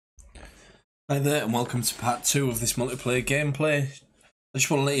Hi there and welcome to part 2 of this multiplayer gameplay. I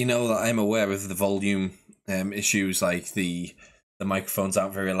just want to let you know that I'm aware of the volume issues, like the microphones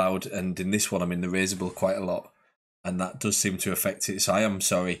aren't very loud, and in this one I'm in the raisable quite a lot, and that does seem to affect it, so I am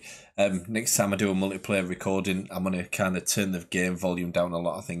sorry. Next time I do a multiplayer recording, I'm going to kind of turn the game volume down a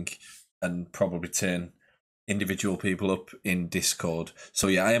lot, I think, and probably turn individual people up in Discord. So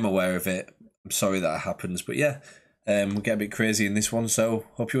yeah, I am aware of it. I'm sorry that happens, but yeah, we'll get a bit crazy in this one, so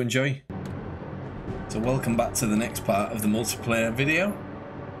hope you enjoy. So welcome back to the next part of the multiplayer video.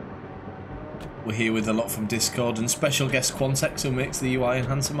 We're here with a lot from Discord and special guest QuantX, who makes the UI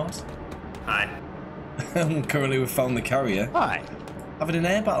enhancer mods. Hi. And currently we've found the carrier. Hi. Having an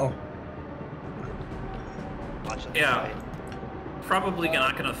air battle. Yeah. Probably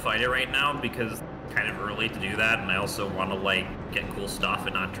not gonna fight it right now because it's kind of early to do that, and I also want to like get cool stuff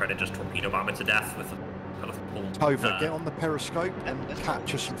and not try to just torpedo bomb it to death with a full. Tova, get on the periscope and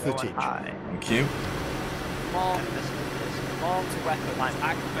capture some footage. Thank you. Command to weapons,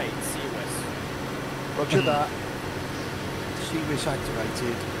 activate CWIS. Roger that. CWIS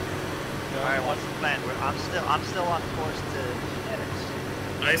activated. Alright, what's the plan? I'm still on course to edits.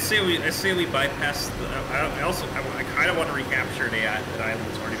 I say we bypass the. I kind of want to recapture the island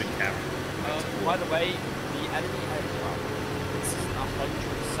that's already been captured. By the way, the enemy this isn't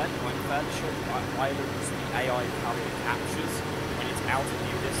 100%. I'm fairly sure the islands the AI carrier captures when it's out of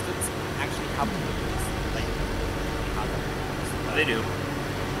view distance actually have the They do.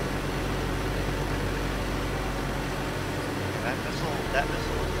 That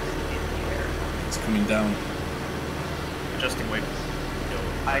missile is in the air. It's coming down. Adjusting weight.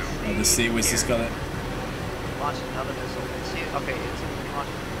 I see. Oh, the CWIS has got it. Launched another missile. Okay, it's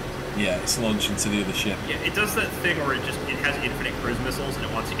launching. Yeah, it's launching to the other ship. Yeah, it does that thing where it has infinite cruise missiles, and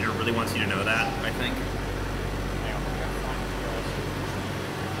it really wants you to know that. I think.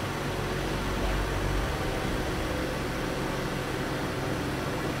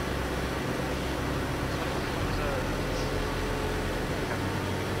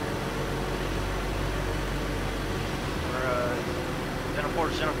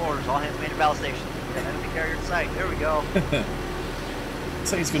 Center quarters, all hands main battle station. Enemy carrier in sight. There we go.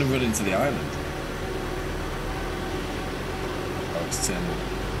 Looks like he's going to run into the island. Oh, it's turning.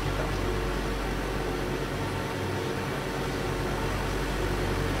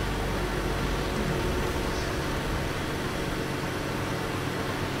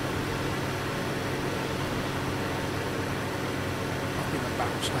 I've been at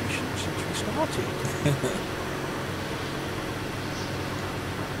battle station since we started.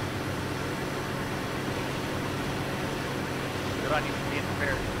 On you for being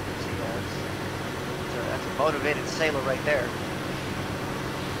prepared. See, that's a motivated sailor right there.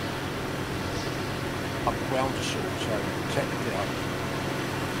 I'm ground assault, so technically I'm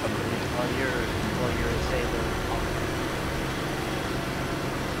a marine. Well, you're a sailor.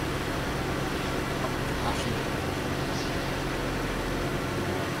 Passenger.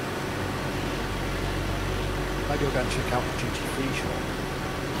 Maybe I'll go and check out the duty-free shop.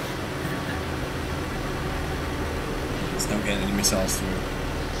 It's not getting any missiles through.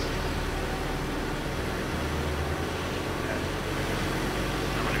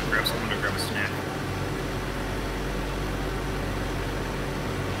 I'm gonna grab a snack.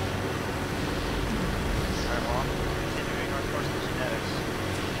 Alright, well, continuing our course of genetics.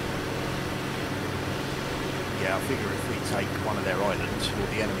 Yeah, I figure if we take one of their islands, or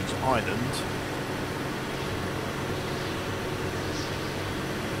the enemy's island,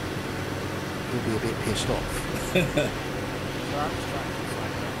 he'll be a bit pissed off.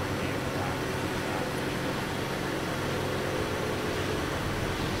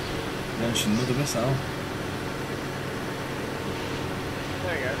 Launch another missile.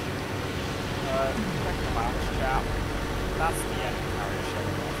 There you go. Check the launch chat. That's the enemy carrier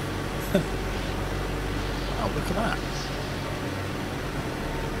showing off. Oh, look at that.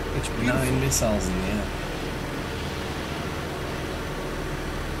 It's beautiful. 9 missiles in the air.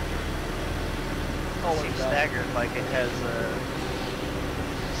 Seems staggered, like it has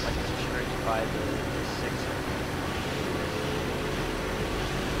like it's restricted by the 6.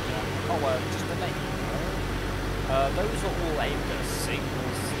 Just to let you know, those are all aimed at a single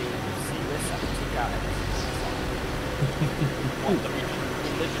CWIS and took out on the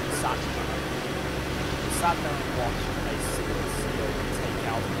religion satellite. The satellite watched a single CO take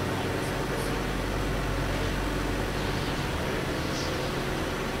out the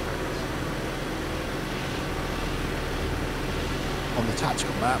On the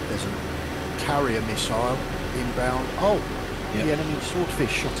tactical map, there's a carrier missile inbound. Oh, yep. The enemy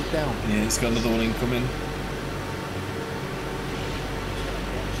swordfish shot it down. Yeah, it's got another one incoming.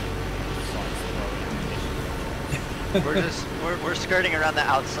 we're skirting around the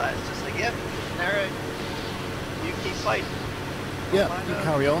outside. It's just like, yep, Nara, you keep fighting. Yeah, you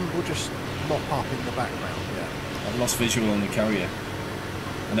carry on. We'll just mop up in the background. Yeah. I've lost visual on the carrier.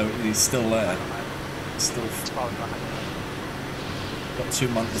 I know he's still there. It's probably behind us. Got 2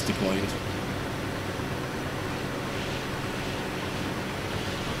 mantas deployed.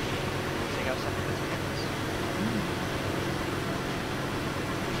 Take out some of his units.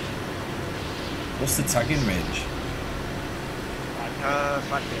 What's the tagging range?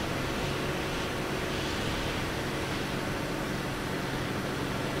 5 feet.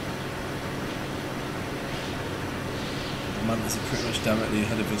 The mantas are pretty much directly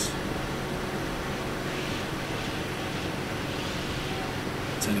ahead of us.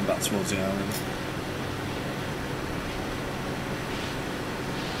 Turning back towards the island.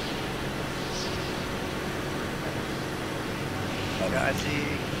 Yeah, I see.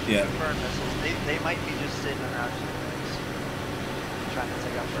 Yeah. Burn missiles. They might be just sitting around units, trying to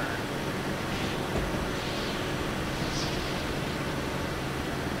take out burn.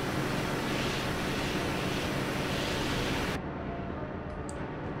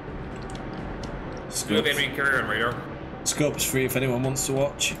 Do you have enemy carrier on radar? Scope's free if anyone wants to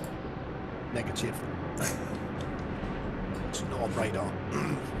watch. Negative. It's not on radar.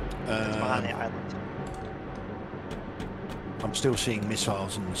 It's behind the island. I'm still seeing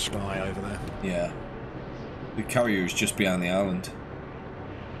missiles in the sky over there. Yeah. The carrier is just behind the island.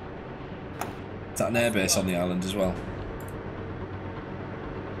 Is that an airbase on the island as well?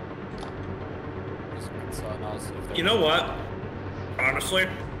 You know what? Honestly,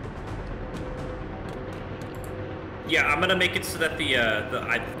 yeah, I'm gonna make it so that the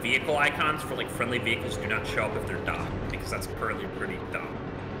vehicle icons for like friendly vehicles do not show up if they're docked, because that's currently pretty dumb.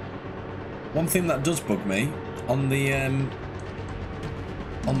 One thing that does bug me on the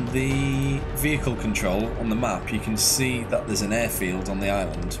vehicle control on the map, you can see that there's an airfield on the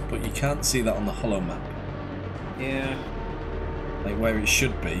island, but you can't see that on the holo map. Yeah. Like where it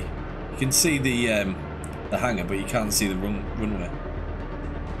should be. You can see the hangar, but you can't see the runway.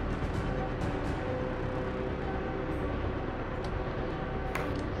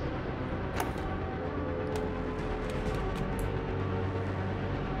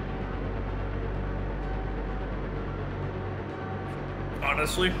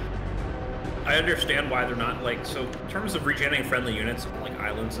 Honestly, I understand why they're not like, so in terms of regenerating friendly units on like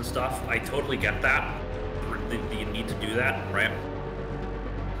islands and stuff, I totally get that. The need to do that, right?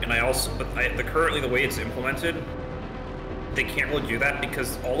 And I also, but currently the way it's implemented, they can't really do that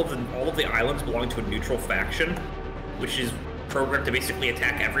because all of the islands belong to a neutral faction, which is programmed to basically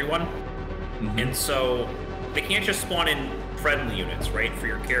attack everyone. Mm-hmm. And so they can't just spawn in friendly units, right, for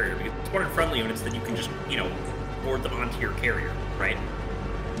your carrier. Because if you spawn in friendly units, then you can just, you know, board them onto your carrier, right?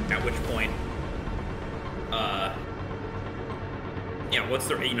 At which point, yeah, what's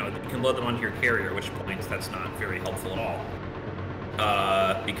the, you know, you can load them onto your carrier, at which point that's not very helpful at all.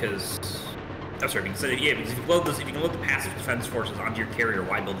 Because, I'm sorry, because, yeah, because if you can load the passive defense forces onto your carrier,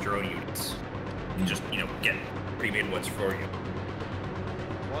 why build your own units? You just, you know, get pre-made ones for you.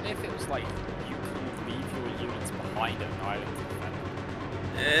 What if it was like, you could leave your units behind an island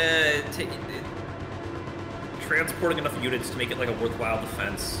to defend? Transporting enough units to make it like a worthwhile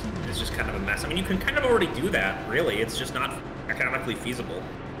defense is just kind of a mess. I mean, you can kind of already do that, really. It's just not economically feasible.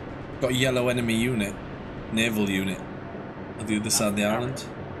 Got a yellow enemy unit, naval unit, on the other side of the island.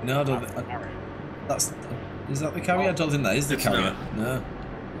 No, I don't. Is that the carrier? I don't think that is the carrier. Not. No.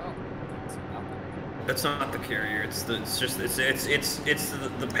 That's not the carrier. It's the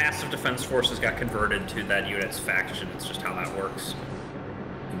passive defense forces got converted to that unit's faction. It's just how that works.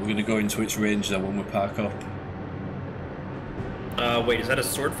 We're gonna go into its range though when we park up. Wait, is that a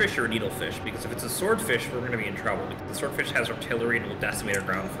swordfish or a needlefish? Because if it's a swordfish, we're going to be in trouble. Because the swordfish has artillery and will decimate our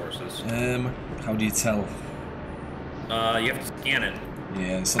ground forces. How do you tell? You have to scan it.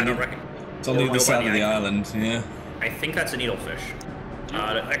 Yeah, it's on, it's on the the other side of the island, yeah. I think that's a needlefish.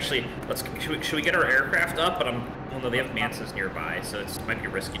 Actually, should we get our aircraft up? But well, no, they have mantas nearby, so it might be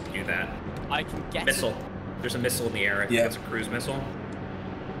risky to do that. I can get missile. There's a missile in the air. I think it's a cruise missile.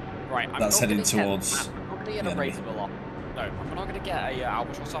 Right, that's heading towards. I'm not going to get a razor bill up. No, I'm not going to get a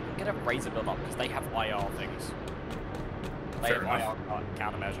albatross up. I'm going to get a razor bill up because they have IR things. They have IR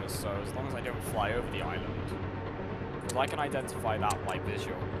countermeasures, so as long as I don't fly over the island, because I can identify that by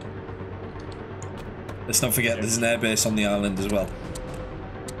visual. Let's not forget there's an airbase on the island as well.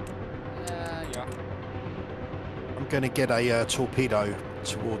 Yeah. I'm going to get a torpedo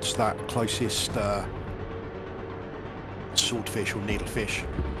towards that closest swordfish or needlefish.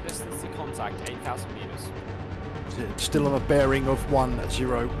 Distance to contact 8,000 meters. Is it still on a bearing of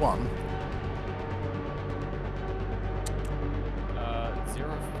 101?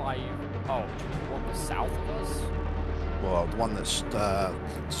 Oh, what was south of us? Well, the one that's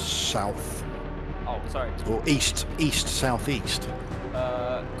south Oh, sorry. or east, southeast.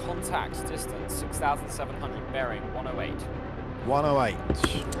 Contact distance 6,700 bearing 108. 108.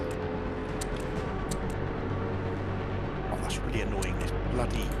 Oh, that's really annoying. This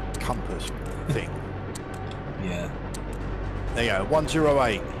bloody compass thing. Yeah. There you go.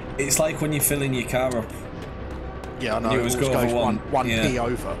 108. It's like when you're filling your car up. Yeah, I know. You It always always go over goes one. one Yeah. P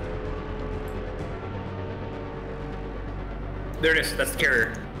over. There it is. That's the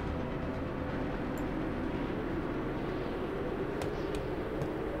carrier.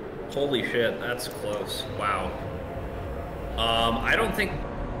 Holy shit, that's close. Wow. I don't think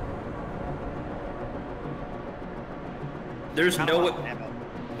there's no.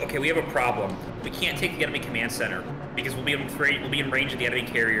 Okay, we have a problem. We can't take the enemy command center because we'll be in range of the enemy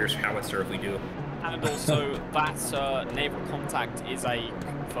carrier's howitzer if we do. And also, that naval contact is a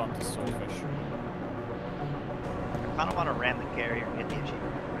confirmed swordfish. I kind of want to ram the carrier and get the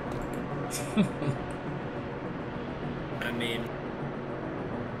achievement. I mean,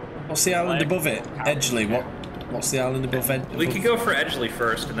 What's the island above it? Edgeley. What's the island above it? we could go for Edgeley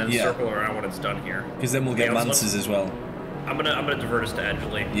first and then Yeah. circle around when it's done here. Because then we'll get Yeah, let's manses as well. I'm gonna divert us to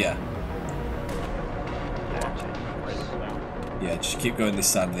Edgeley. Yeah. Yeah, just keep going this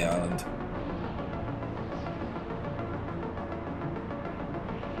side of the island.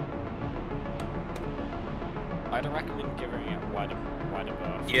 I'd recommend giving it a wider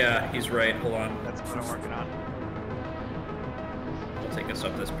berth. Yeah, he's right. Hold on. That's what I'm working on. I'll take us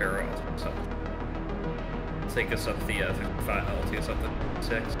up this parallel. Take us up the 55. I'll take us up the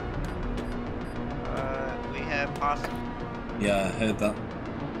 6. We have possible. Yeah, I heard that.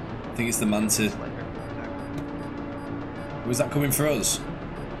 I think it's the manta. Was that coming for us? I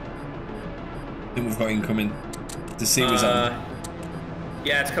think we've got incoming. The sea was on.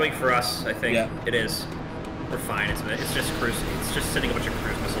 Yeah, it's coming for us. I think Yeah. it is. We're fine. It's just cruise. It's just sending a bunch of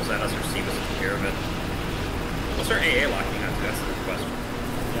cruise missiles at us. Or sea missiles take care of it. What's our AA locking onto? That's the question.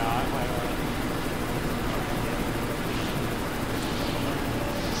 Yeah, I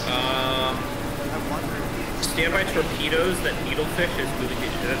wonder if you... Standby torpedoes. That needlefish is moving.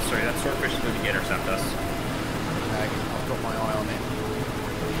 Sorry, that swordfish is moving to intercept us. Okay, I've got my eye on it.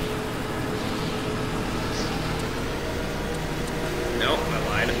 No, I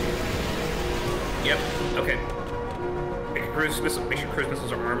lied. Yep. Okay. Make sure cruise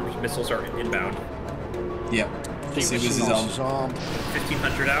missiles are armed. Missiles are inbound. Yep. Sea was his arm.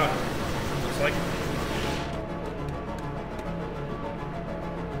 1,500 out. Looks like.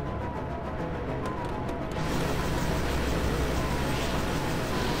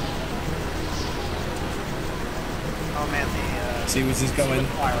 Oh man, the Sea was his going.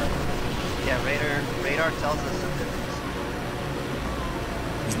 yeah, radar tells us that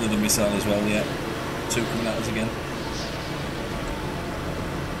There's another missile as well, yeah. 2 coming at us again.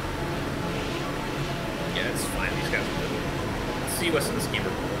 Yeah, it's fine. These guys are good. COS in this game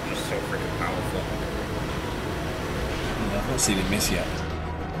are just so freaking powerful. Yeah, I've not seen him miss yet.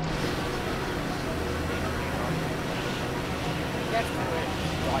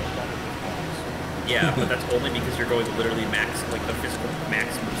 Yeah, but that's only because you're going literally max, like the physical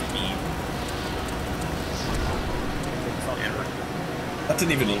maximum speed. And That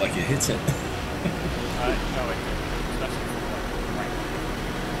didn't even look like it hit it. No, it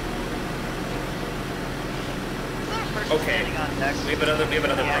okay, we have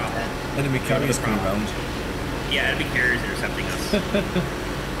another problem. Enemy carriers coming round. Yeah, enemy carriers intercepting us.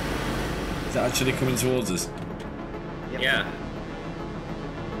 Is that actually coming towards us? Yeah.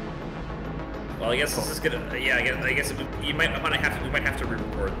 Well, I guess this is gonna. Yeah, I guess we might have to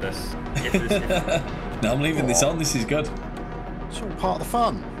re-record this. No, I'm leaving this on. This is good. It's all part of the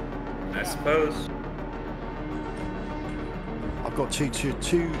fun. I suppose. I've got two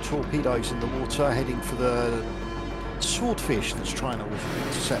torpedoes in the water heading for the swordfish that's trying to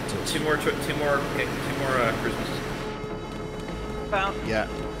intercept us. Two more cruise missiles. found. Yeah.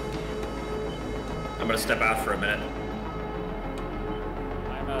 I'm gonna step out for a minute.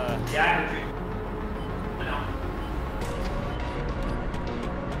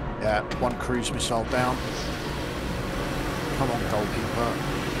 Yeah, 1 cruise missile down. Come on, goalkeeper.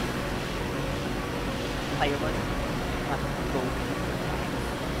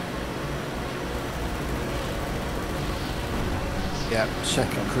 Yeah,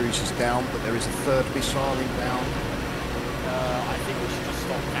 2nd cruise is down, but there is a 3rd missile inbound. I think we should just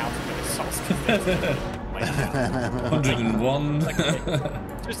stop counting the missiles. 101.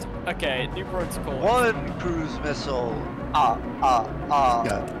 Just, okay, new protocol. 1 cruise missile.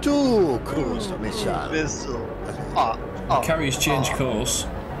 Yeah, 2 cruise missile. Missile. Carriers change course.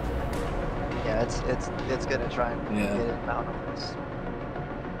 Yeah, it's gonna try and Yeah. get it mount on this.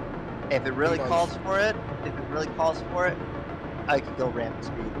 If it really calls for it, I could go rampant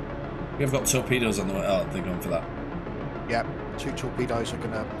speed. We've got torpedoes on the way. Oh, they're going for that. Yep, 2 torpedoes are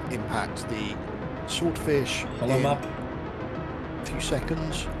going to impact the swordfish. Hollow in map. a few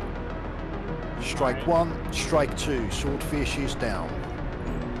seconds. Strike 1, strike 2. Swordfish is down.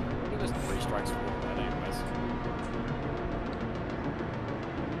 I think there's 3 strikes for that anyways.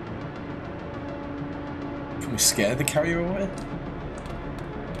 Can we scare the carrier away?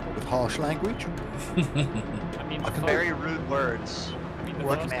 With harsh language. I mean, Very rude words.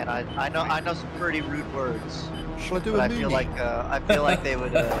 Look, man, I know some pretty rude words. Shall I do But a I feel moonie? like they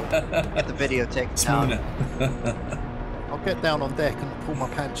would get the video taken down. I'll get down on deck and pull my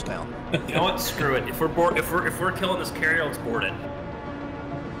pants down. You know what? Screw it. If we're killing this carrier, let's board it.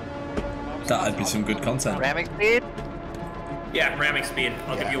 That'd be some good content. Ramming speed? Yeah, ramming speed.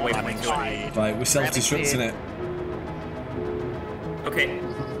 I'll give you a waypoint to it. Right, we're self-destructing it. Okay.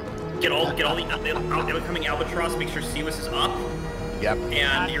 Get all the incoming albatross. Make sure CWIS is up, Yep,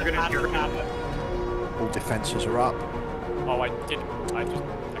 and you're gonna. all defences are up. Oh, I didn't. I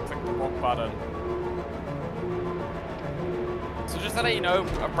clicked the wrong button. So just to let you know,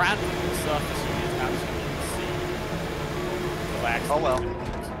 a random surface unit is absolutely Oh well.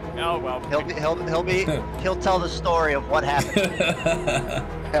 Oh well. He'll tell the story of what happened.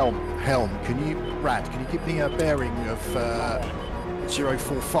 Helm, can you give me a bearing of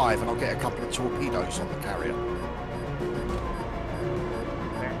 045 and I'll get a couple of torpedoes on the carrier.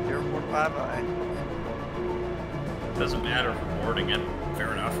 045, aye. Doesn't matter if we're boarding it.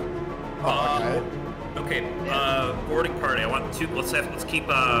 Fair enough. Okay. Okay. Boarding party. I want two. Let's keep.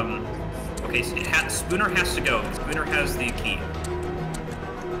 Okay. So Spooner has to go. Spooner has the key.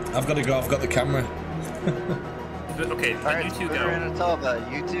 I've got to go. I've got the camera. All Okay. right, you two Spooner go. and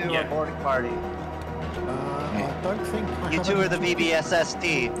Atoba, you two are boarding party. I don't think I You have two any are the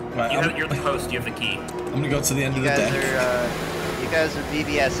BBSST. Right, You're the host. You have the key. I'm gonna go to the end You of the guys deck. are you guys are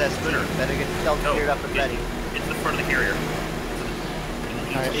BBSST. Spooner. Better get yourself geared up and ready. It's the front of the carrier.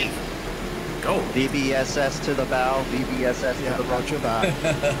 Okay. Go. BBSS to the bow. BBSS Yeah, to the roger that.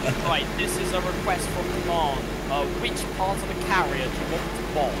 Right, this is a request from command. Which part of the carrier do you want to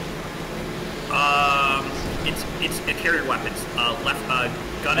bomb? It's a carrier weapons. Left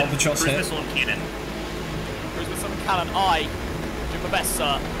gun and Albatross cruise hit. missile and cannon. Cruise with some cannon. I do my best,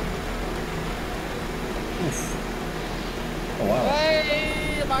 sir. Oof. Oh wow.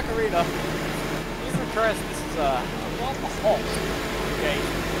 Hey, Macarena. Jesus Christ, this is rather hot. Okay.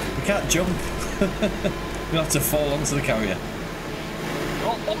 We can't jump. We'll have to fall onto the carrier.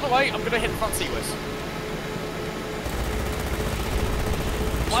 Well, on the way, I'm gonna hit the front seawers.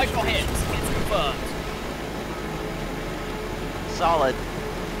 I got hit. It's confirmed. Solid.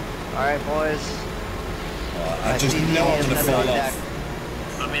 All right, boys. I just know I'm gonna fall off.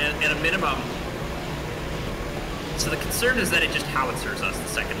 I mean, at a minimum. So the concern is that it just howitzers us the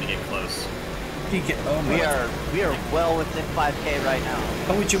second we get close. Oh my. We are well within 5K right now.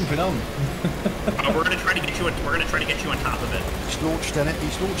 How are we jumping on? We're gonna try to get you. We're gonna try to get you on top of it. He's launched in it.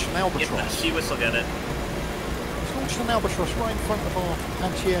 He's launched an If the albatross. CWIS will get it. He's launched an albatross right in front of our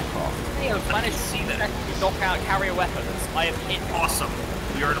anti-aircraft. Hey, I've managed to see that. successfully knock out carrier weapons. I have hit. Awesome.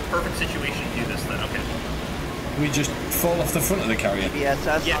 We are in a perfect situation to do this then. Okay. We just fall off the front of the carrier.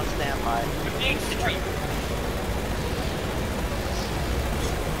 BBSS Yeah. on standby. 58 straight.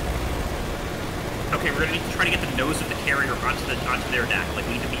 Okay, we're gonna need to try to get the nose of the carrier onto their deck. Like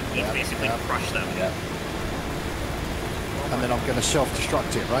we need to basically crush them. Yeah. And then I'm going to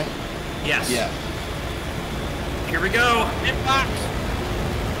self-destruct it, right? Yes. Yeah. Here we go. Impact.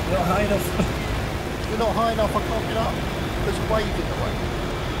 We're not high enough. You're not high enough. I can't get up. There's a wave in the way.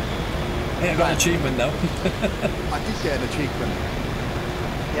 Hey, I got an achievement now. I did get an achievement.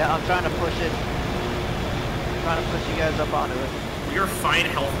 Yeah, I'm trying to push it. Trying to push you guys up onto it. We are fine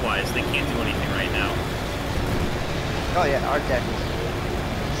health-wise. They can't do anything right now. Oh yeah, our deck is.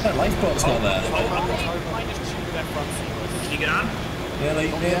 That lifeboat's not there. I just chewed that front seawers. Can you get on? Nearly.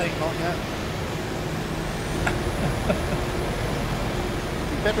 Not yet. It'd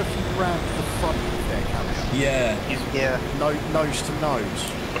be better if you grabbed the front of their carrier. Yeah. Yeah. Nose to nose.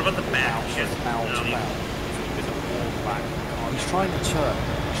 What about the back? Shit. Bow No, to you- bow. There's a wall back. He's trying to turn.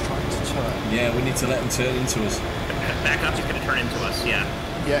 Yeah, we need to let him turn into us. Back up. He's gonna turn into us. Yeah.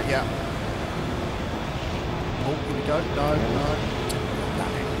 Yeah. Oh, here we go. No.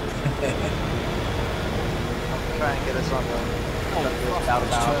 Damn it. Try and get us on the out of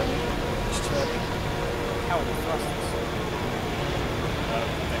He's bounds. turning. He's turning. How are the thrusters?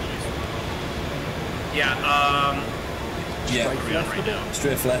 Yeah. Yeah. Where are we on right now?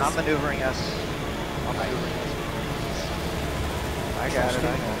 Straight I'm left. maneuvering us. I got it.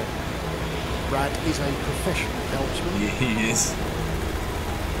 Brad is a professional helmsman. Yeah, he is.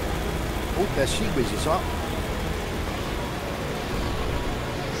 Oh, their sea whiz is up.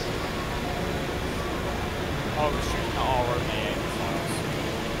 Oh, we're shooting at our own AA missiles.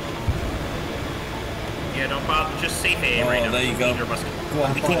 Yeah, don't bother. Just safe AA Oh, right now. there you go. Either of us can- Go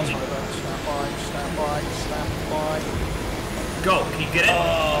on, go on. Stand by. Go. Can you get it?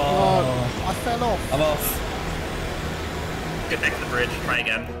 Oh, I fell off. I'm off. Get back to the bridge. Try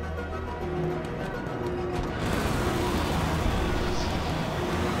again.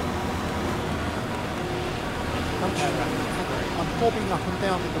 I'm bobbing up and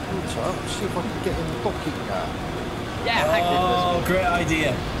down in the water. See if I can get in the docking. Yeah, Oh, great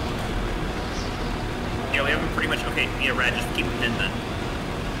idea. Yeah, we have him pretty much. Okay, yeah, Rad, just keep him pinned then.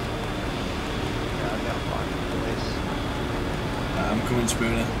 Yeah, I've got fine. I'm coming,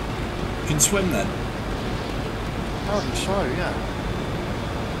 Spooner. You can swim then. Apparently so, yeah.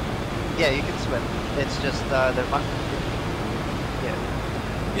 Yeah, you can swim. It's just there might. Yeah.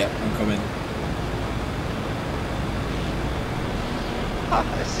 Yep, I'm coming.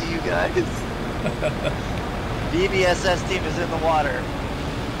 I see you guys. BBSS team is in the water.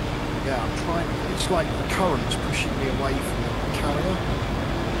 Yeah, I'm trying. It's like the current's pushing me away from the carrier.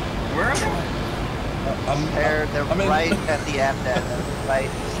 Where am I? They're I'm in. right at the aft end. Right.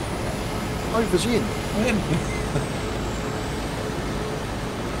 Over's in. I'm in.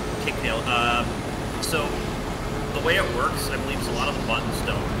 Kicktail. So the way it works, I believe, is a lot of the buttons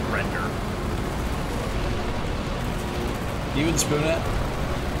don't render. You and Spooner.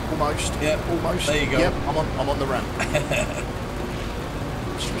 Almost. Yep. Almost. There you go. Yep, I'm on the ramp.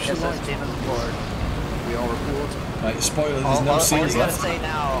 BBSS team is aboard. We are aboard. Right, spoiler, there's All no you seals gotta left. say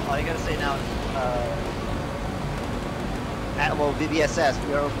now. All you gotta say now. Well, BBSS,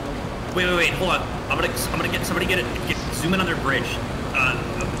 we are. Wait, hold on. I'm gonna get somebody get zoom in on their bridge.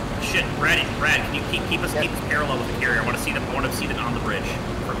 Shit, Brad, can you keep us parallel with the carrier? I want to see them on the bridge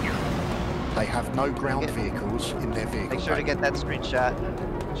from here. They have no ground vehicles in their vehicle. Make sure to get that screenshot.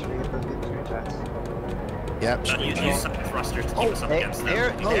 Make sure to get those good screenshots. Yep. Use side thrusters to keep us up against them.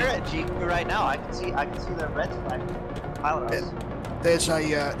 They're at GQ right now. I can see their red flag. Pilot house. There's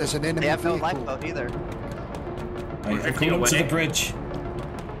an enemy They have no vehicle. lifeboat either. Right, I'm coming up to the bridge.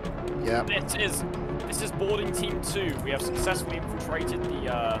 Yeah. This is boarding team 2. We have successfully infiltrated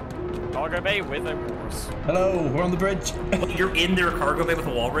the cargo bay with a walrus. Hello, we're on the bridge. You're in their cargo bay with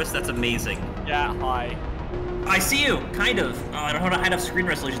a walrus? That's amazing. Yeah, hi. I see you, kind of. I don't know how to have screen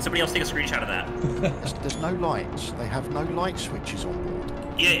resolution. Somebody else take a screenshot of that. There's no lights. They have no light switches on board.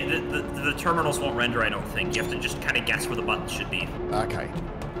 Yeah, the terminals won't render, I don't think. You have to just kind of guess where the buttons should be. Okay.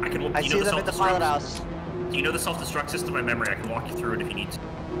 I see them in the pilot house. Do you know the self-destruct system by memory? I can walk you through it if you need to.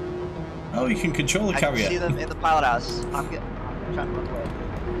 Oh, you can control the I carrier. can see them in the pilot house. I'm trying to run away.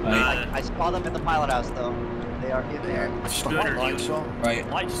 Right. I saw them in the pilot house though. They are in there. Stuck my lights on. Right.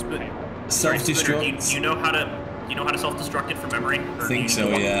 Lights came. Self-destruct. Do you know how to self-destruct it from memory? Or Think do you so,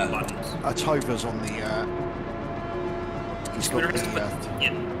 know yeah. the buttons? Tova's on the. He's got Spooner has to the. put,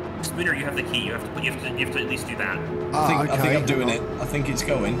 yeah. Spooner, you have the key. You have to at least do that. I think okay. I'm doing it. I think it's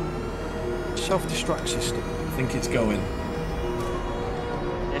going. Self-destruct system. I think it's going.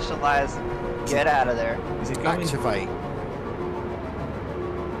 Initialize. Get out of there. Is it going? Activate.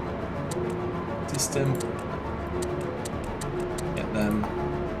 System. Get them.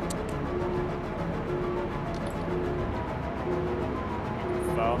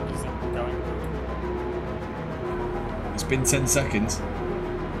 Confirmed, is it going? It's been 10 seconds.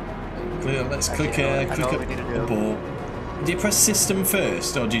 Let's click I know what we up need to do. abort. Do you press system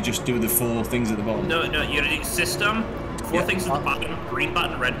first, or do you just do the 4 things at the bottom? No, you gotta do system, 4 things at the bottom, green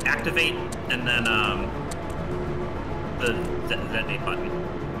button, red activate, and then the detonate button.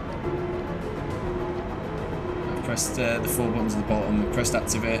 I pressed the 4 buttons at the bottom, pressed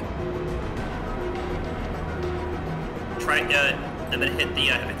activate. Try and then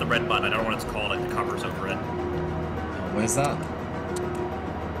hit the red button. I don't know what it's called. Like the cover's over it. Oh, where's that?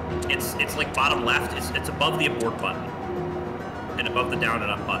 It's like bottom left. It's above the abort button and above the down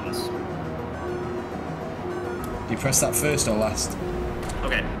and up buttons. Do you press that first or last?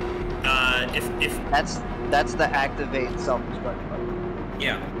 Okay. If That's the activate self-destruct button.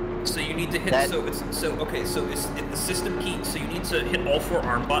 yeah. So you need to hit. That- So it's the system key. So you need to hit all 4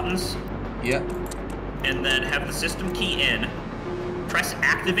 arm buttons Yeah. and then have the system key in. Press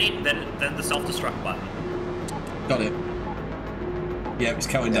activate, then the self-destruct button. Got it. Yeah, it's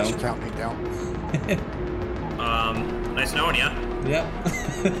counting It's down. counting down. Nice knowing ya. Yeah.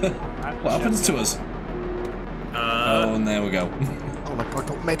 What happens to us? Oh, and there we go. Oh, I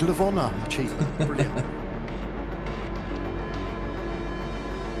got Medal of Honor achievement. Brilliant.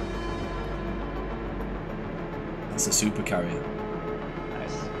 That's a super carrier.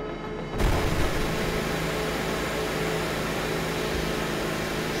 Nice.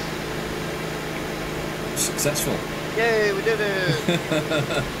 Successful. Yay, we did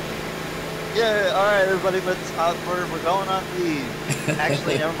it! Yeah, alright everybody, we're going on leave.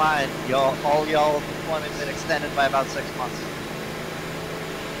 Actually, never mind. All y'all deployment been extended by about 6 months.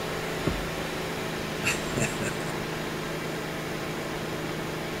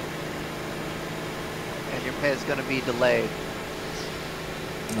 And your pay is gonna be delayed.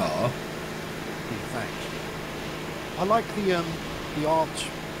 Aw. Thanks. I like the art,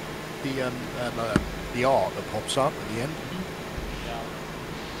 the art that pops up at the end. Yeah.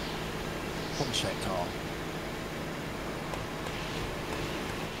 Concept art.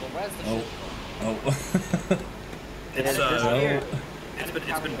 Well, where's the ship gone? Oh. It's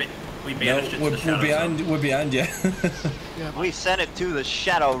been we banished it to the shadow we're behind you. Yeah, We sent it to the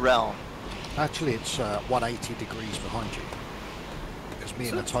Shadow Realm. actually, it's 180 degrees behind you. Because me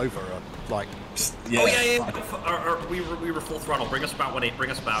and Atova are like. Yeah. Oh yeah. We were full throttle. Bring us about 1.8.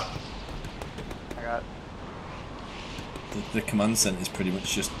 Bring us about. I got. The command center is pretty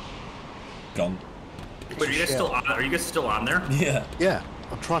much just gone. Wait, are you guys still on? Are you guys still on there? Yeah. Yeah,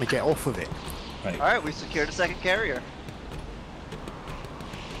 I'm trying to get off of it. Right. All right, we secured a second carrier.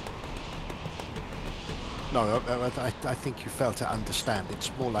 No, I think you fail to understand. It's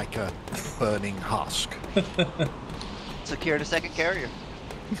more like a burning husk. Secured a second carrier.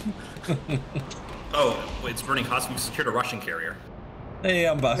 Oh, wait, it's burning husk. We secured a Russian carrier. Hey,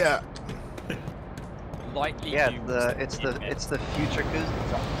 I'm back. Yeah. Lightly Yeah, used it's in the future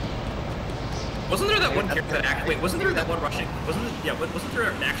Kuznetsov. Wasn't there that one carrier that actually? Wait, wasn't there that one Russian? Wasn't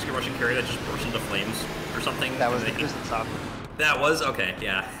there actually a Russian carrier that just burst into flames or something? That was the Kuznetsov. That was okay.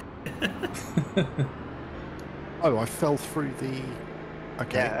 Yeah. Oh, I fell through the.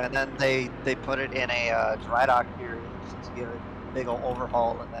 Okay. Yeah, and then they put it in a dry dock period just to give it a big old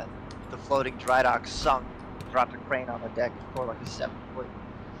overhaul, and then the floating dry dock sunk, dropped a crane on the deck, and poured like a 7-foot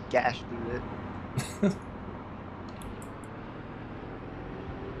gash through it.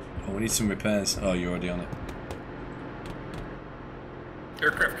 Oh, we need some repairs. Oh, you're already on it.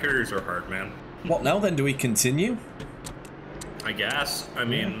 Aircraft carriers are hard, man. What now then? Do we continue? I guess. I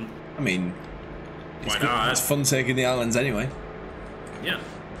mean, It's why good. not? It's fun taking the islands anyway. Yeah.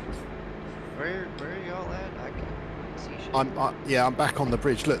 Where are y'all at? I can't see shit. I'm back on the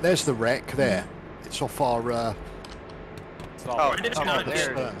bridge. Look, there's the wreck there. It's off our. Oh, I did not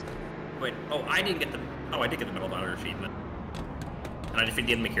there it get- is. Wait. Oh, I didn't get the. Oh, I did get the Medal of Honor achievement. And I defeated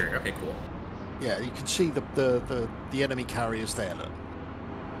the enemy carrier. Okay, cool. Yeah, you can see the enemy carriers there. Look,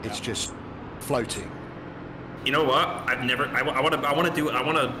 it's just floating. You know what? I've never. I want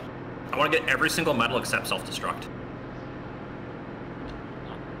to get every single medal except self-destruct.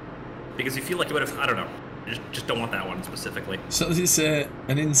 Because you feel like it would have. I don't know. I just don't want that one specifically. So it's an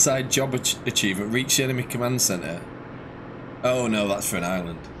inside job achievement. Reach the enemy command center. Oh no, that's for an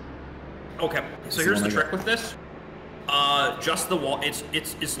island. Okay. So the here's one the I trick with this. Just the wall. It's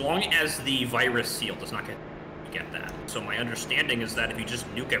as long as the virus seal does not get that. So my understanding is that if you just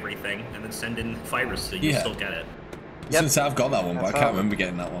nuke everything and then send in virus seal, you still get it. Yep. Since I've got that one, but I That's can't how- remember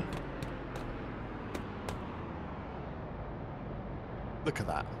getting that one. Look at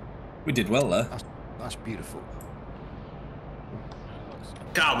that. We did well there. That's beautiful.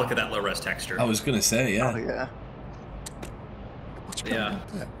 God, look at that low res texture. I was gonna say, Oh yeah. yeah. What's going Yeah. on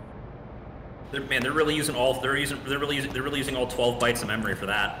there? They're really using all. They're really using all 12 bytes of memory for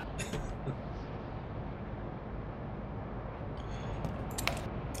that.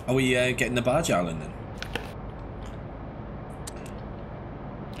 Are we getting the barge island then?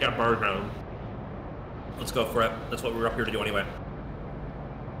 Yeah, barge island. Let's go for it. That's what we were up here to do anyway.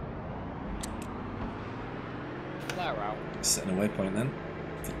 Flare out. Setting a waypoint then.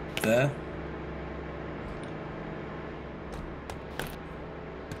 There.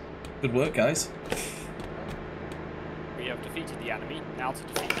 Good work, guys. We have defeated the enemy, now to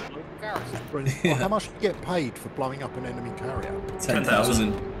defeat the local garrison. Brilliant. Well, how much do you get paid for blowing up an enemy carrier?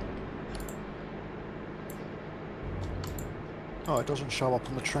 10,000. Oh, it doesn't show up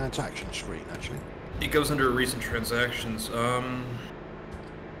on the transaction screen actually. It goes under recent transactions.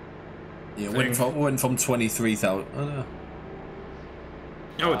 Yeah, went from 23,000. Oh no.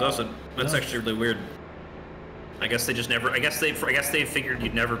 No, it doesn't. That's No. actually really weird. I guess they just never. I guess they figured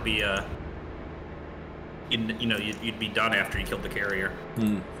you'd never be you'd be done after you killed the carrier.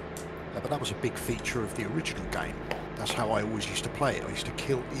 Yeah, but that was a big feature of the original game. That's how I always used to play it. I used to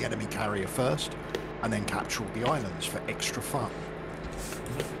kill the enemy carrier first, and then capture all the islands for extra fun.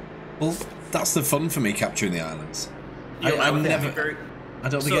 Well, that's the fun for me, capturing the islands. You know, I would never. be very- I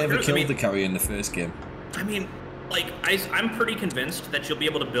don't think So I ever here's- killed the carrier in the first game. I mean, like, I'm pretty convinced that you'll be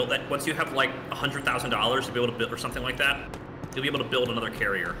able to build that once you have like $100,000 to be able to build or something like that. You'll be able to build another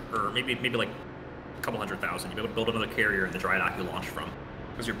carrier, or maybe like a couple $100,000. You'll be able to build another carrier in the dry dock you launch from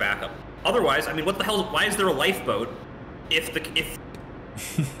as your backup. Otherwise, I mean, what the hell? Why is there a lifeboat? If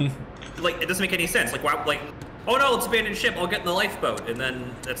like it doesn't make any sense. Like why? Like, oh no, it's abandoned ship. I'll get in the lifeboat, and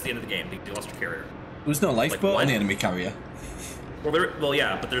then that's the end of the game. You lost your carrier. There was no lifeboat on the enemy carrier. Well,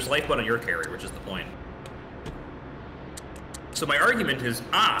 yeah, but there's a lifeboat on your carrier, which is the point. So my argument is,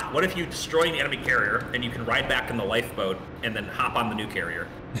 what if you destroy the enemy carrier and you can ride back in the lifeboat and then hop on the new carrier?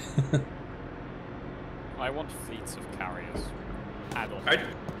 I want fleets of carriers. I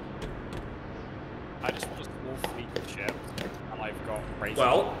just want a small fleet of ships, and I've got razor.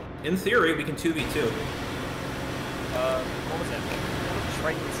 Well, in theory, we can 2v2. What was it? One of the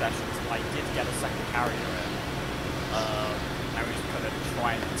training sessions, I did get a second carrier in. I was gonna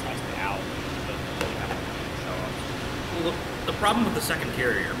try and test it out, but they haven't show up. Well, the problem with the second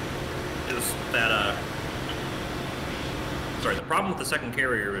carrier is that, the problem with the second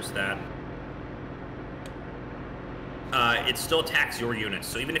carrier is that it still attacks your units.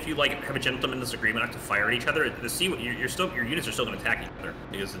 So even if you like have a gentleman's agreement not to fire at each other, your units are still going to attack each other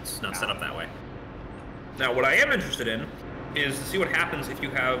because it's not set up that way. Now, what I am interested in is to see what happens if you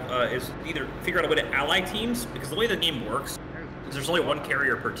have is either figure out a way to ally teams, because the way the game works is there's only one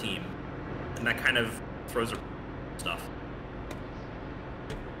carrier per team, and that kind of throws stuff.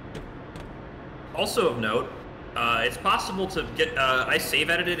 Also of note, it's possible to get. I save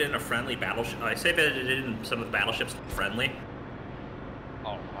edited in a friendly battleship. I save edited in some of the battleships friendly.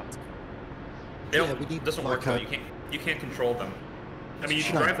 Oh, that's They don't, Yeah, we need it doesn't work like though. You can't control them. I mean, you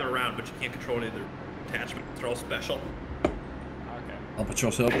can drive them around, but you can't control any of their attachments. They're all special. okay.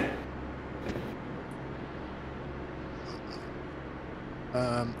 Albatross up.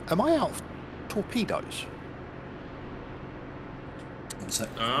 Am I out of torpedoes? One sec.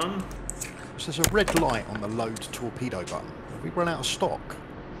 So there's a red light on the load torpedo button. Have we run out of stock?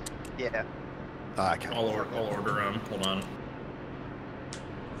 Yeah. Okay. I'll order hold on.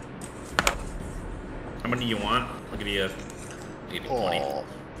 How many do you want? I'll give you 20. Oh,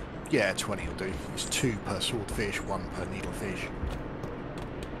 yeah, 20 will do. It's 2 per swordfish, 1 per needlefish.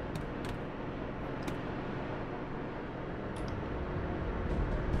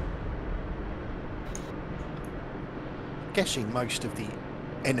 Guessing most of the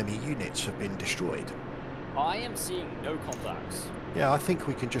enemy units have been destroyed. I am seeing no contacts. Yeah, I think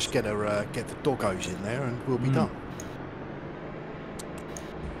we can just get the doggos in there and we'll be done.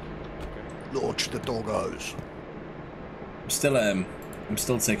 Launch the doggos. I'm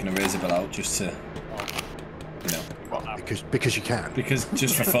still taking a razor bill out just to, you know, Well, because you can. because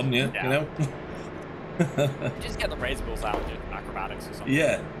just for fun, yeah, Yeah. you know. Just get the razor bills out and do acrobatics or something.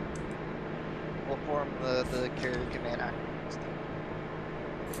 Yeah. We'll form the carrier command act.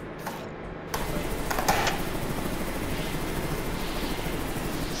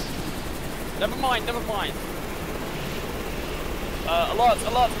 Never mind. Alert.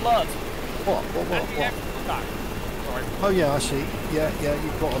 What? Anti-air contact. Sorry. Oh yeah, I see. Yeah,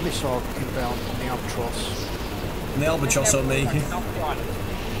 you've got a missile inbound on the Albatross. And the albatross on me. South of the island.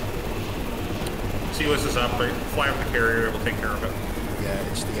 See what's this up, right? Fly up the carrier, we'll take care of it. Yeah,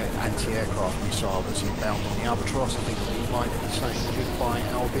 it's the anti-aircraft missile that's inbound on the Albatross. I think the flight is saying goodbye,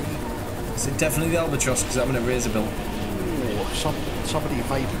 Albie. Is it definitely the albatross? Because I'm in a razor bill. Oh, somebody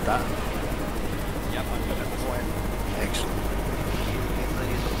evaded that. Yep, I'm good at this way. Excellent.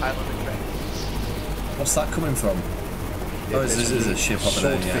 Use the pilot and train. What's that coming from? Yeah, Oh, there's a ship up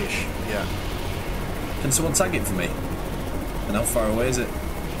there, yeah. Swordfish, yeah. Can someone tag it for me? And how far away is it?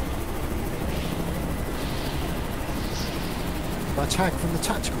 By tag from the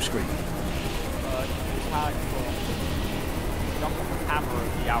tactical screen. You can tag from jump on the camera of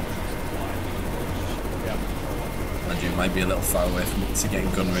the Albatross and yeah. And it might be a little far away from it to get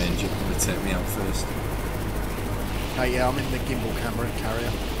in gun range. It'll probably take me out first. Hey, yeah, I'm in the gimbal camera carrier.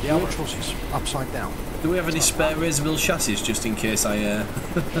 The Albatross is upside down. Do we have any spare razor bill chassis just in case I? Yeah,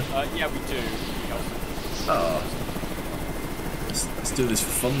 we do. Oh. Let's do this for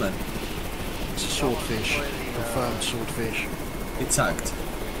fun then. It's a swordfish. Confirmed swordfish. It tagged.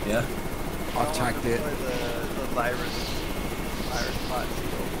 Yeah. I've tagged it. The virus pod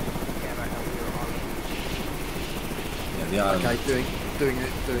seal camera on. Yeah, the island. Okay, doing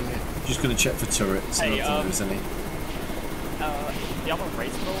it. Just gonna check for turrets. Hey, I don't think there's any. The other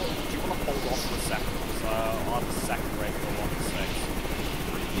razor bill, do you want to hold off for a second? I'll have the second razor bill on the 6.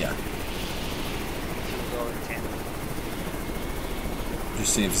 Yeah. Go in tandem.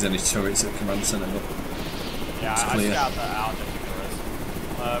 Just seeing if there's any turrets at command centre. But yeah, it's I clear. scouted that out. I don't think there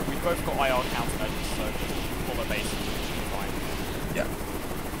is. We've both got IR countermeasures, so pull the base should be fine. Yeah.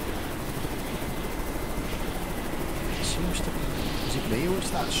 It seems to be. Is it me or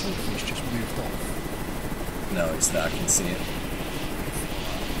is that swordfish just moved off? No, it's there. I can see it.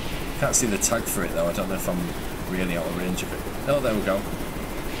 Can't see the tag for it though. I don't know if I'm really out of range of it. Oh, there we go.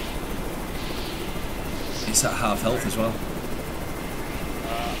 It's at half health as well.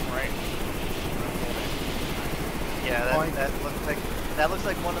 Right. Yeah, that looks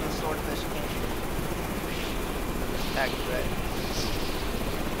like one of the swordfish came. Accurate.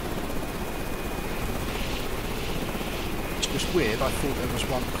 It's just weird. I thought there was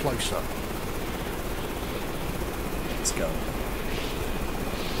one closer. Let's go.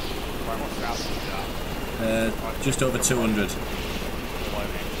 Right, what's that? Just over 200.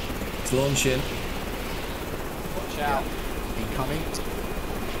 It's launching. Watch out. Incoming.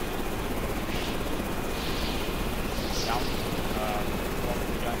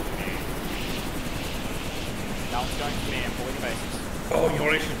 Down's going for me and pulling the bases. Oh, you know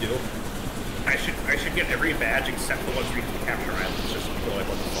what I should do? I should get every badge except the ones where you can capture islands, just to go like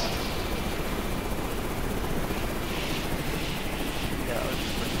what the fuck.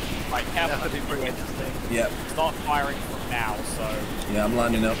 Right, That would be pretty interesting. Yep. Start firing from now, so... Yeah, I'm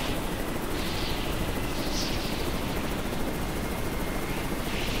lining up.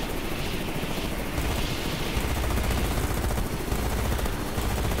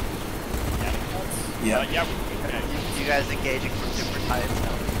 Yeah. Yeah. You guys engaging from different heights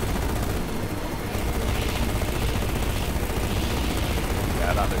now.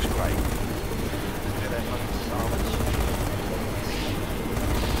 Yeah, that looks great. Yeah, that looks solid.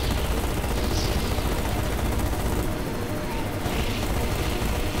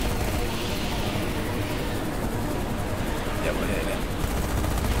 Yeah, we're hitting it.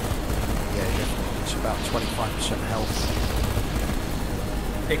 Yeah, definitely. It's about 25% health.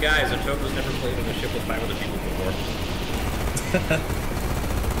 Hey guys, Otoko's never played on a ship with 5 other people before.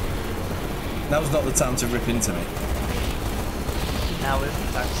 Now's not the time to rip into me. Now is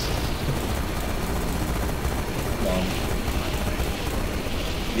the time. Come on.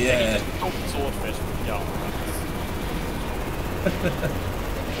 Yeah. Swordfish with young.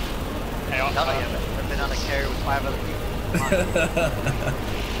 Hey, None of you have been on a carrier with 5 other people. Come on.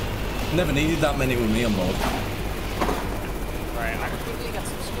 Never needed that many with me on board. Right, I'm quickly get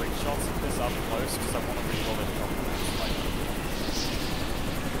some screenshots of this up close because I want to read all the documents.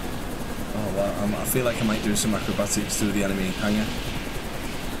 Oh wow, I feel like I might do some acrobatics through the enemy hangar.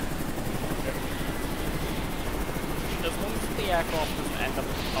 As long as the aircraft doesn't end up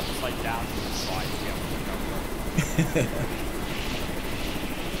upside down, it's fine to be able to go.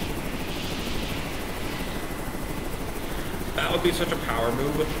 That would be such a power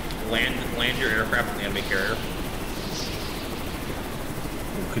move. Land your aircraft in the enemy carrier.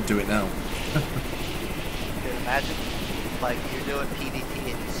 We could do it now. Dude, imagine, like, you're doing PvP and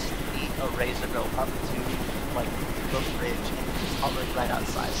you sneak a razor bill up to, like, the bridge and you just hover right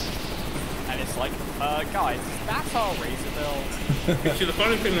outside. And it's like, guys, that's our razor bill. See, the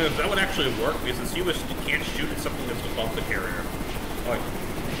funny thing is, that would actually work, because you can't shoot at something that's above the carrier. Like,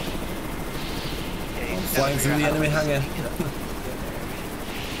 Yeah, you just Flying gotta through the figure enemy out how to hangar. sneak it up.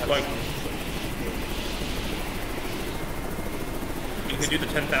 like, you could do the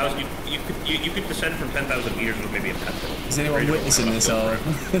 10,000, you could descend from 10,000 meters with maybe a pencil. Is anyone witnessing this or?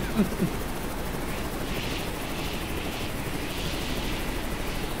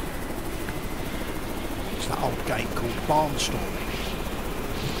 It's that old game called Barnstorming.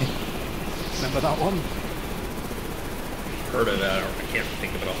 Remember that one? Heard of that, or I can't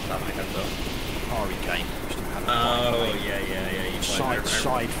think of it off the top of my head though. Ari game. Used to have a Oh, yeah. You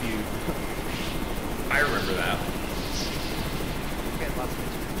side view. I remember that. Get lots of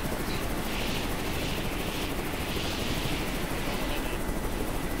screenshots.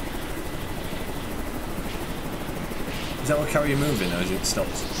 Is that what carrier moving or is it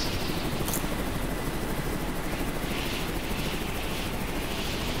stopped?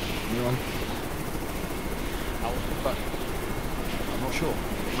 Anyone? I'm not sure.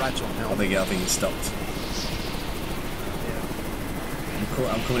 Rad's on now. I think it's stopped.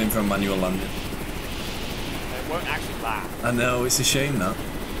 I'm coming in for a manual landing. It won't actually land. I know, it's a shame that.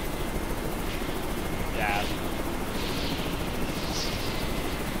 Yeah.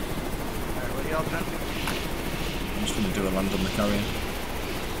 Alright, what are y'all trying to do? I'm just going to do a land on the carrier.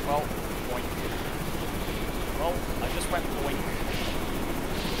 Well, boink. Well, I just went boink.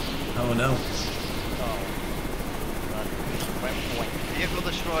 Oh no. Oh. Went boink. Vehicle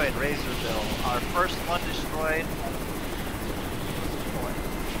destroyed, razor bill. Our first one destroyed. Boy.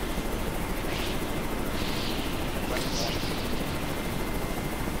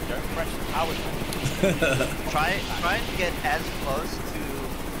 fresh power. Try and get as close to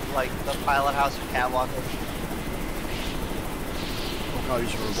like the pilot house or catwalk.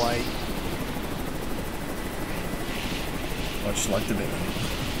 Goes her away. I just liked a bit.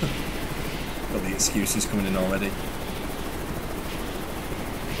 Got the excuses coming in already.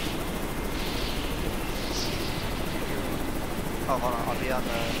 Oh, hold on. I'll be on the.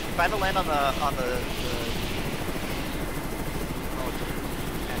 Try to land on the oh, what's it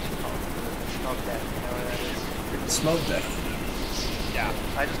actually called? The smoke deck. You know where that is? Smoke deck. Yeah.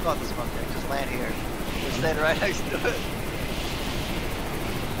 I just call it the smoke deck. Just land here. Just stand right next to it.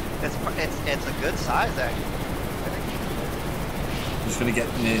 It's a good size actually. I'm just gonna get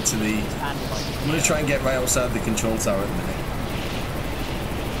near to the. I'm gonna try and get right outside the control tower at the minute.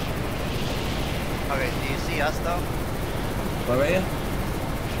 Okay. Do you see us though? Where are you?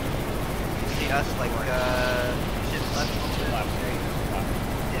 You see us like shit left a little bit. There you go.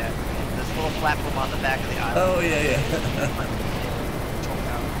 Yeah. This little platform on the back of the island. Oh yeah, yeah.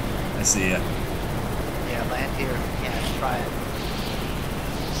 I see ya. Yeah, land here. Yeah, try it.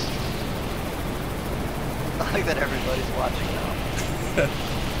 I like that everybody's watching now.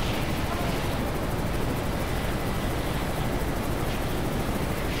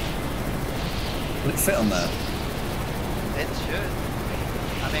 Will it fit on there? It should.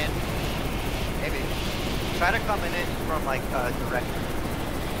 I mean, maybe. Try to come in it from like direct.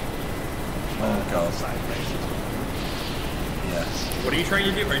 Oh god. Sideways. Yeah. What are you trying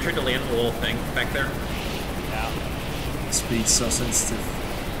to do? Are you trying to land the little thing back there? Yeah. Speed's so sensitive.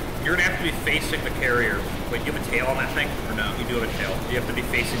 You're gonna have to be facing the carrier. Wait, you have a tail on that thing? Or no? You do have a tail. You have to be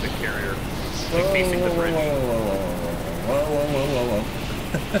facing the carrier. Like facing the bridge. Whoa.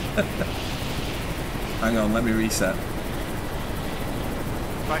 Hang on, let me reset.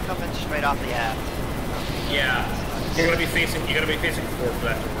 Try coming straight off the app. Yeah. You gotta be facing forward for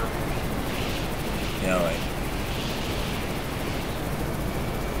that to work. Yeah, alright.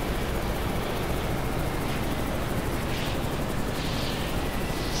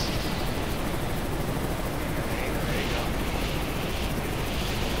 There you go.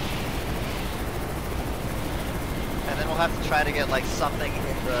 And then we'll have to try to get like something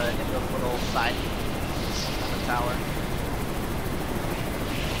in the little side of the tower.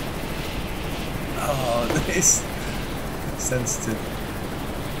 Oh, this sensitive.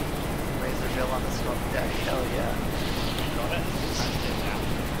 Razor bill on the smoke deck. Hell yeah. Got it?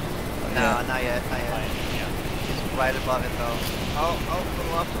 No, Yeah. not yet. Yeah. He's right above it though. Oh,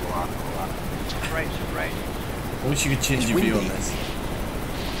 little up. Shoot right. I wish you could change your view on this.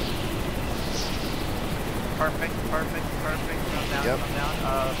 Perfect. Come down.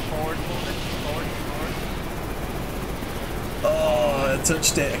 Forward movement. Forward. Oh, I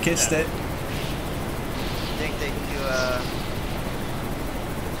touched it. I kissed it. I think they can do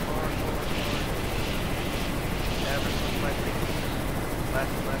forward. Ever so slightly.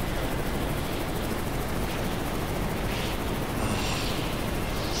 Left.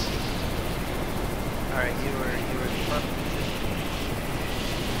 Alright, you were in perfect position.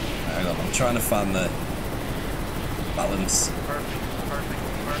 Hang on, I'm trying to find the balance. Perfect.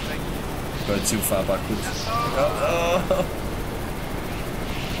 Going too far backwards. Oh, Oh.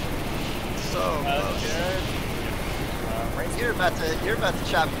 so close. You're about to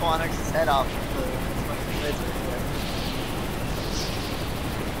chop QuantX's head off with the fucking laser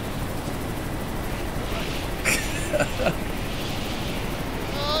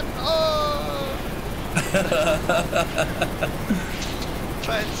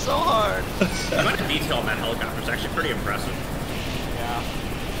Trying so hard. The amount of detail on that helicopter is actually pretty impressive. Yeah.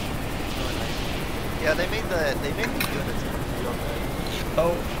 Really nice. Yeah, they made the units real good.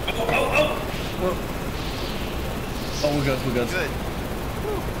 Oh. Whoa. Oh, we're good. Good.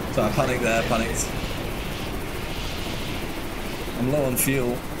 So I panicked there, I'm low on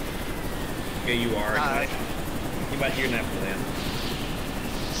fuel. Yeah, you are. Nah, You're gonna have to land.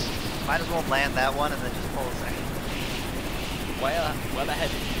 might as well land that one and then just pull a second. Where the heck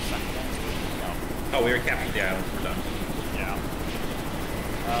did you second one? Oh, we already captured the island. We're done. Yeah.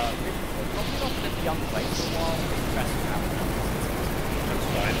 We're probably not going to be underway for a while. Best to have it. That's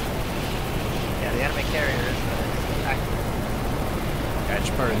fine. Yeah, the enemy carrier is active. Yeah,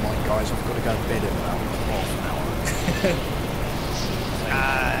 just bear in mind, guys, I've got to go to bed in about half an hour.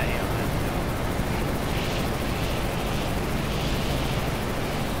 Yeah.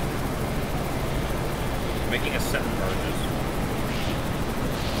 Making a 7 barges.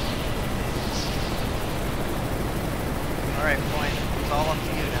 Alright, point. It's all up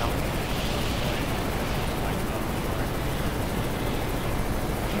to you now.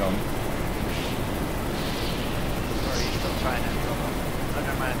 Hang on. Or are you still trying to go up? Oh,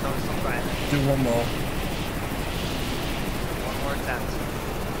 never mind, I thought it need one more. One more attempt.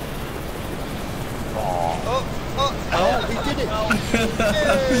 Oh, he did it!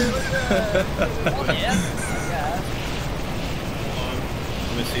 Well, yeah. Yeah.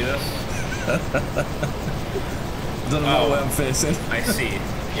 Let me see this. Don't know where I'm facing. I see.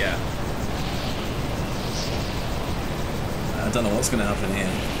 Yeah. I don't know what's going to happen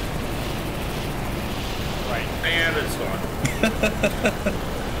here. Right. And it's gone.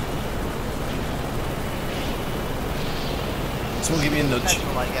 Someone give me a nudge.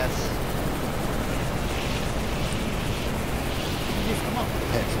 Potential, I guess. You've come up with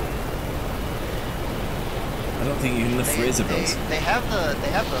petrol. I don't think you can lift razor bills. They have the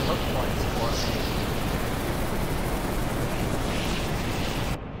hook points for it.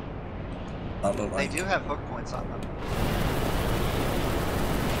 That look They like. do have hook points on them.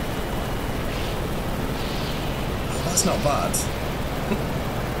 That's not bad.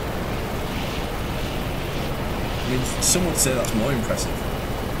 I mean, some would say that's more impressive.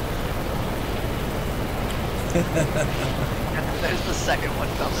 There's the second one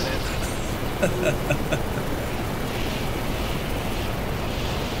coming in.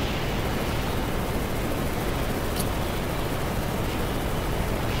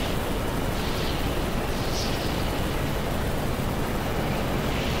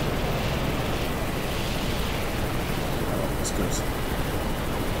 Oh, that's good.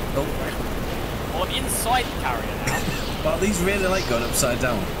 Oh, Well, I'm inside the carrier now. well, these really like going upside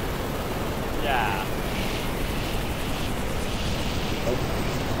down. Yeah. Oh.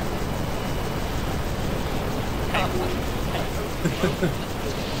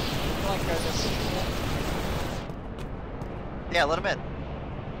 Yeah, let them in.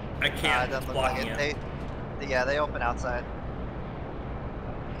 I can't. It doesn't look Blocking like it. it. Yeah, they open outside.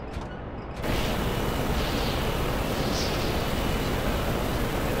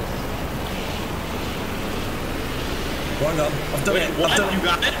 Go on, I've done Wait, it. what? I've done You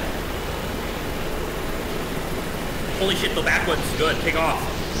got it? Holy shit, the back one's good. Take off.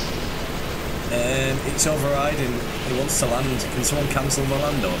 It's overriding. It wants to land. Can someone cancel the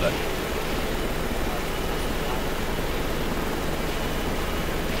land order?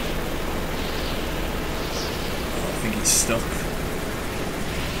 Oh, I think it's stuck.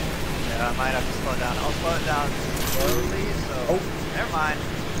 Yeah, I might have to slow down. I'll slow it down slowly, so... Oh. Never mind.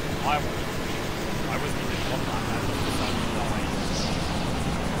 I wasn't even on that.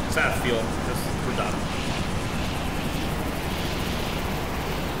 What's that feel? Just, we're done.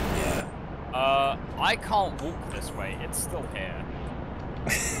 Yeah. I can't walk this way. It's still here.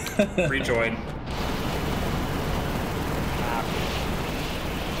 Rejoin.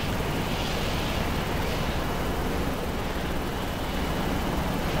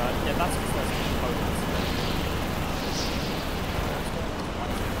 Yeah, that's because there's components.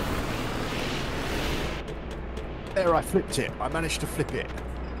 There, I flipped it. I managed to flip it.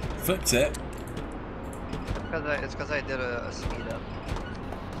 Flipped it. It's because I did a speed up.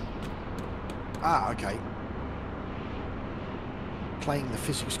 Ah, okay. Playing the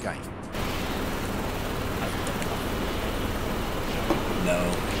physics game.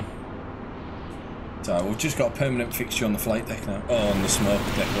 No. So we've just got a permanent fixture on the flight deck now. Oh, on the smoke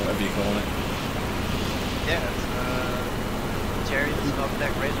deck, whatever you call it. Yeah, it's Jerry the Smoke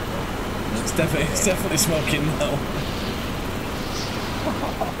Deck Razor Bill. It's definitely smoking now.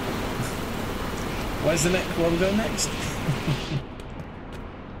 Where's the next? Where are we going next?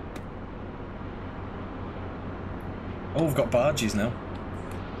 Oh, we've got barges now.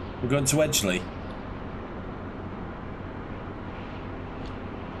 We're going to Edgeley.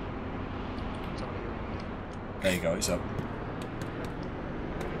 There you go, it's up.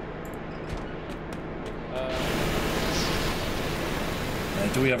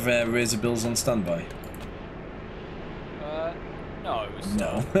 Do we have razor bills on standby? No.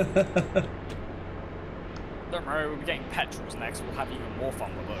 No. Don't worry, we'll be getting petrols next. We'll have even more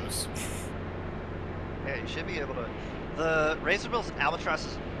fun with those. Yeah, you should be able to. The Razor Bills and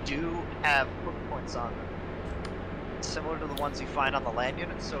Albatrosses do have hook points on them, similar to the ones you find on the land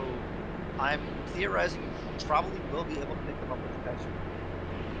unit. So I'm theorizing you probably will be able to pick them up with the petrol.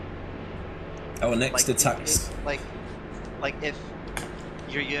 Our next Like, attacks. Like if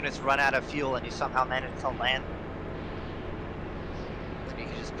your units run out of fuel and you somehow manage to land, then you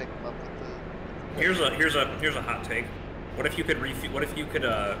can just pick them up with the. Here's a hot take. What if you could refuel? What if you could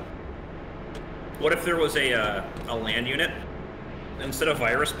what if there was a land unit, instead of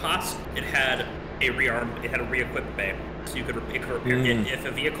virus pots, it had a re-equip bay, so it could repair it. If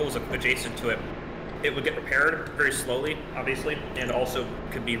a vehicle was adjacent to it, it would get repaired very slowly, obviously, and also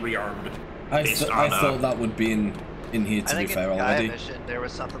could be rearmed. I thought that would be in here, to be fair, I think in the already. Gaia mission there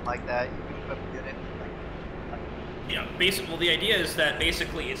was something like that. You could equip Yeah, well, the idea is that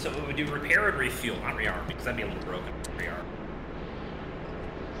basically so we would do repair and refuel, not rearm, because that'd be a little broken. Rearm.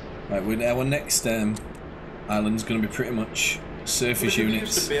 Right, our next island's going to be pretty much surface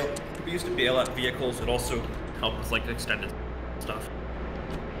units. Could be used to bail out vehicles. It also help with like extended stuff.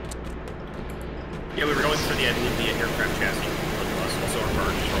 Yeah, we were going for the aircraft chassis, also our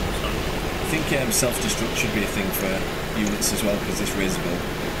barges are almost done. I think self-destruct should be a thing for units as well, because this raisable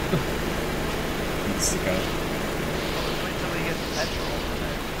needs to go. Wait till we get the petrol over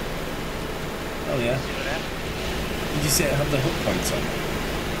there. Oh yeah. See what happens? Did you say it had the hook points on?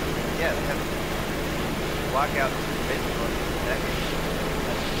 Yeah, they have lockout basically the deck.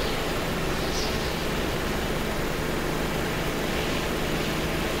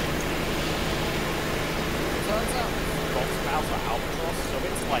 Turns out Boxbows are Albatross, so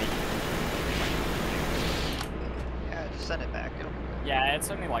it's like... Yeah, just send it back. It'll be good. Yeah, it's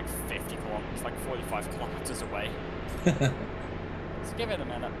only like 50 kilometers, like 45 kilometers away. Let's give it a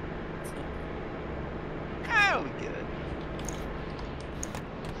minute. Oh, good.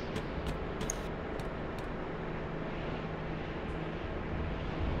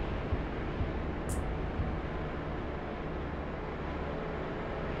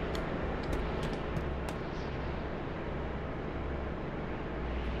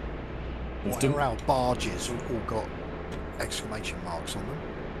 Our barges all got exclamation marks on them.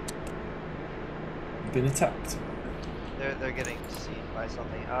 Been attacked. They're getting seen by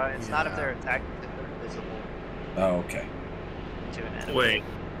something. It's not if they're attacked, if they're visible Oh, okay. to an enemy. Wait.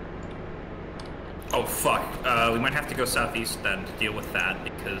 Oh fuck. We might have to go southeast then to deal with that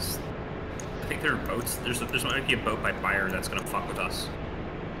because I think there are boats. There's might be a boat by fire that's gonna fuck with us.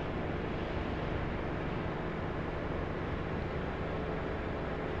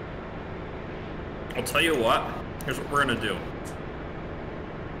 I'll tell you what. Here's what we're gonna do.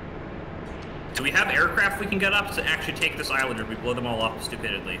 Do we have aircraft we can get up to actually take this island, or do we blow them all up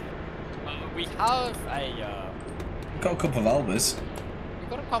stupidly? We have a... Got a couple of Albers. we've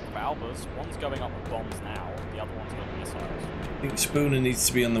got a couple of Albers. One's going up with bombs now, the other one's got missiles. I think Spooner needs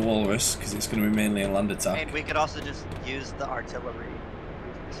to be on the Walrus, because it's going to be mainly a land attack. And we could also just use the artillery.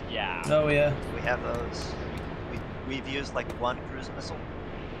 Yeah. Oh yeah. We have those. We've used like one cruise missile,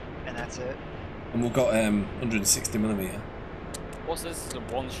 and that's it. And we've got 160mm. Also, this is a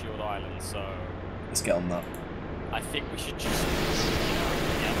one-shield island, so Let's get on that. I think we should just, get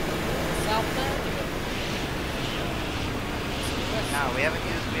the walls out there. No, we haven't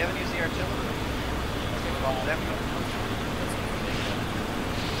used the artillery.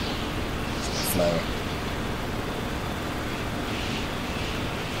 Flare.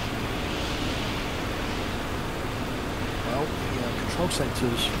 Well, the control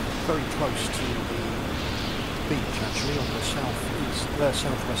centre's very close to the beach, actually, on the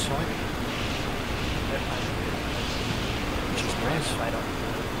southwest side. Which is nice.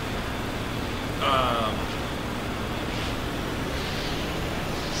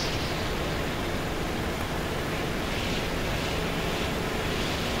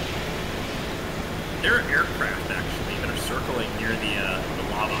 There are aircraft actually that are circling near the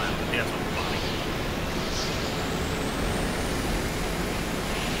lava island. I think that's what I'm finding.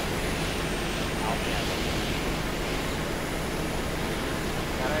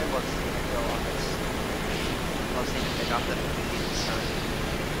 Let's go on this. Let's need to pick up the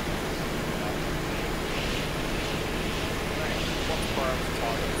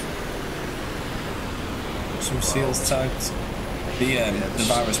Some seals tagged. The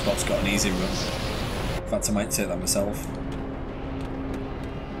virus bot's got an easy run. In fact, I might take that myself.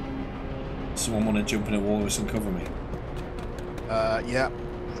 Someone want to jump in a walrus and cover me? Yeah.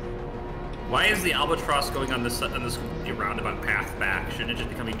 Why is the albatross going on this roundabout path back? Shouldn't it just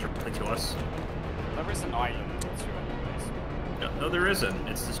be coming directly to us? There is an island or two anyways. No, there isn't.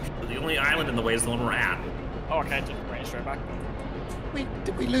 It's just the only island in the way is the one we're at. Oh, okay, just bring it straight back.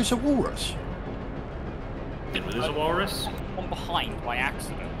 Did we lose a walrus? Did we lose a walrus? One behind by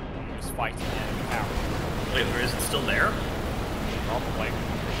accident when we was fighting the enemy power. Wait, is it still there? Probably.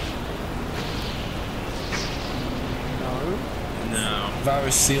 No. No.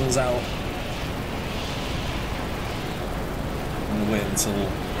 Virus seals out. I'm gonna wait until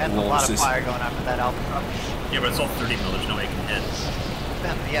and the a lot walrus of is. fire going on for that albatross. Yeah, but it's all 30 mil. There's no way it can hit.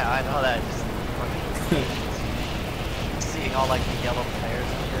 Yeah, I know that. Just seeing all like the yellow flares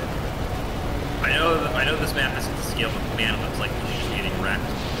and shit. I know this map isn't to scale, but man, it looks like it's just getting wrecked.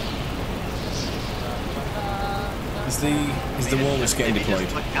 Is the walrus getting If you deployed?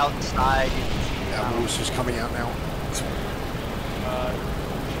 just look outside, you can see Yeah, walrus is coming out now.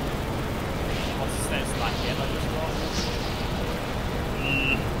 What's his name? It's not yet, I just lost.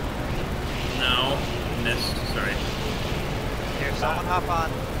 No. missed. Sorry. Here, someone hop on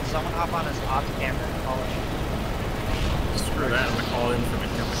his off camera and call it. Screw that. I'm gonna call in from it.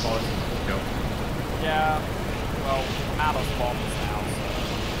 I'm gonna call it. Go. Yeah. Well, I'm out of bombs now, so.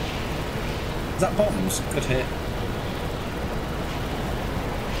 Is that bombs? Good hit.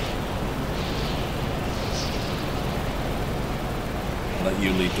 I'll let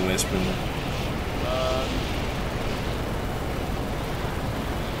you lead the way, Sprinter.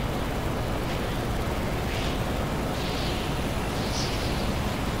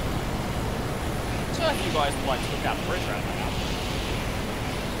 So if you guys would like to look out the bridge right now.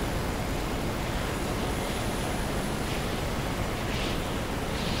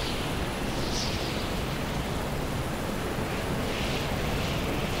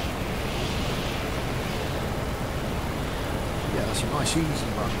 Yeah, that's a nice easy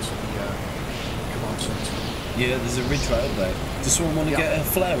run to the command centre. Yeah, there's a ridge right up there. Does someone want to get a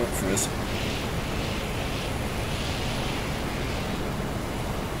flare up for us?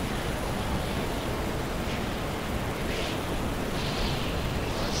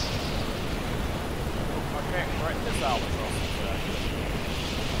 Okay, right, this albatross is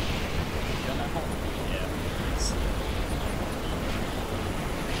gonna hold me here.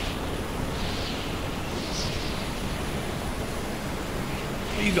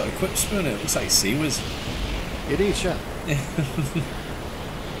 Oh, you got equipped, Spooner. It looks like Seawiz. It is, yeah.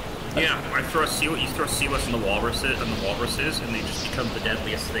 Yeah, I throw you throw Seawiz in the walruses, and they just become the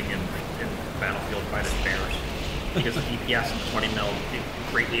deadliest thing in Battlefield by the bears. Because the DPS in 20 mil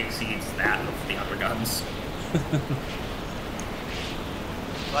greatly exceeds that of the other guns. I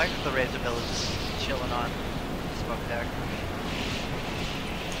like that the Razor Bill is just chilling on smoke deck.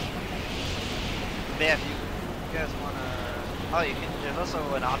 But yeah, if you guys wanna, oh, you can. There's also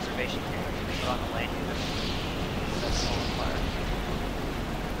an observation camera you can put on the land unit. That's all on fire.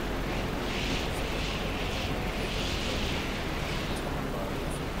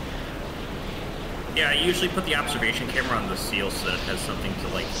 Yeah, I usually put the observation camera on the seal so that it has something to,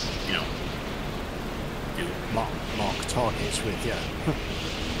 like, you know, do. Mark targets with, yeah.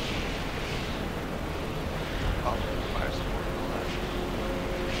 Oh, fire support and all that.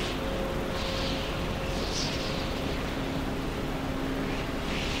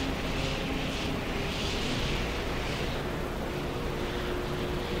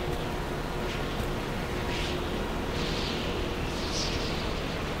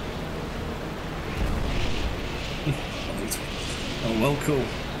 Oh, well, cool.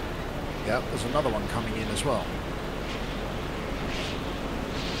 Yeah, there's another one coming in as well.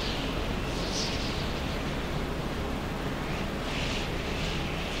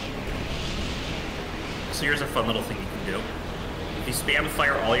 So here's a fun little thing you can do. If you spam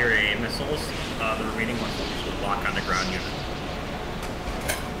fire all your AA missiles, the remaining ones will usually lock on the ground unit.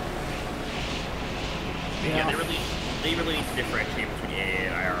 Yeah, they really need to differentiate between AA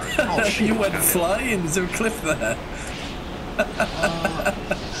and IR. Oh, shit. You went flying. Is there a cliff there?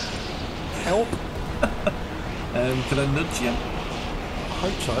 Help? Can I nudge you? I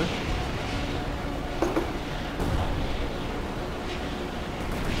hope so.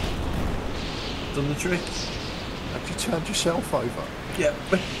 Done the trick? Have you turned yourself over? Yep.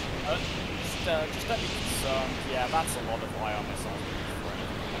 Just don't be concerned. Yeah, that's a lot of IR missiles.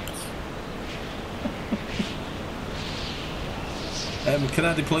 Can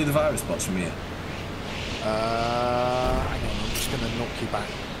I deploy the virus bots from here? Hang on, I'm just going to knock you back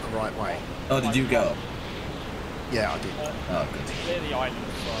the right way. Oh, did you go? Yeah, I did. Oh, good. Clear the island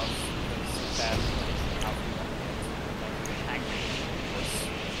first, because then they have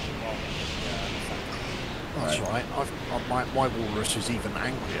That's right. My walrus is even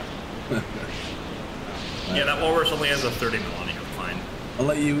angrier. Yeah, that walrus only has a 30 mil on it, you're fine. I'll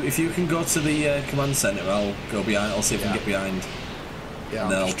let you, if you can go to the command centre, I'll go behind, I'll see if I can get behind. Yeah,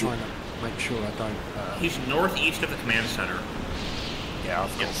 No. I'm just trying to make sure I don't... He's northeast of the command center. yeah,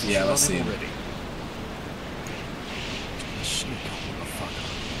 I've got Yes. vision Yeah, I on see him him. already. Sneak up, motherfucker.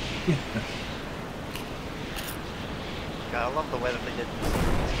 God, I love the way that they did this. It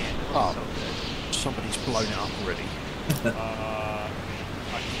Oh. was so good. Somebody's blown it up already.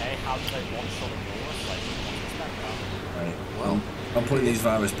 okay, how do they launch on the walrus? Like, what's that Right. Well, I'm putting these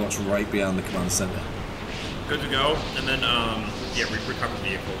virus bots right behind the command centre. Good to go, and then, yeah, recover the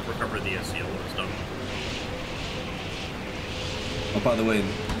vehicle, recover the seal when it's done. Oh, by the way,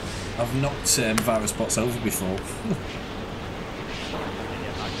 I've knocked virus bots over before.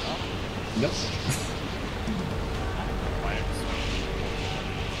 Yep.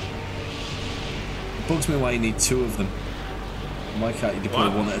 It bugs me why you need two of them. Why can't you deploy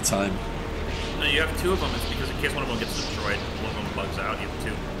What? one at a time? No, you have two of them. It's because in case one of them gets destroyed, one of them bugs out. You have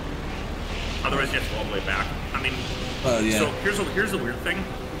two. Otherwise, you have to go all the way back. I mean, yeah. so here's the weird thing.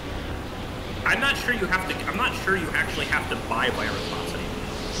 I'm not sure you actually have to buy virus bots anymore.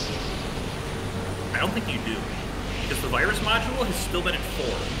 I don't think you do, because the virus module has still been at 4.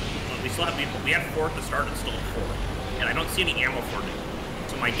 We had 4 at the start. It's still at 4, and I don't see any ammo for it.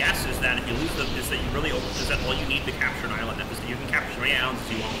 So my guess is that if you lose is that you really is that all you need to capture an island is that you can capture as many islands as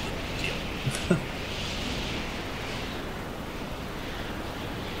you want with the deal.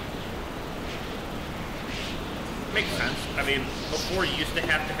 Makes sense. I mean, before you used to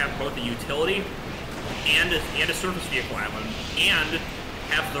have both a utility and a surface vehicle island, and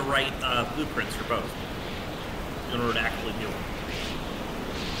have the right blueprints for both in order to actually do it.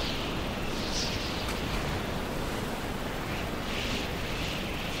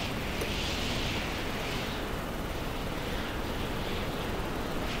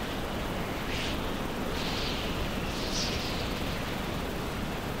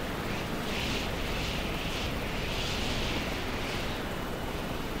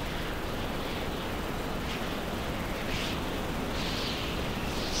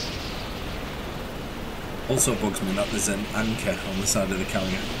 Also bugs me that there's an anchor on the side of the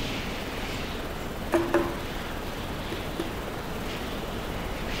carrier.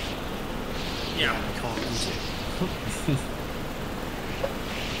 Yeah. I can't use it.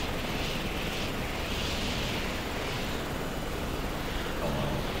 Oh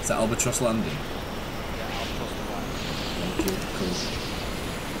wow. Is that Albatross landing? Yeah, I'll cross the line. Thank you. Cool.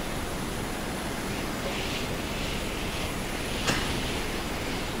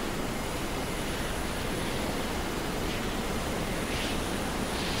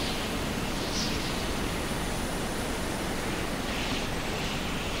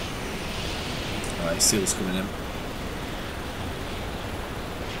 Alright, seals coming in.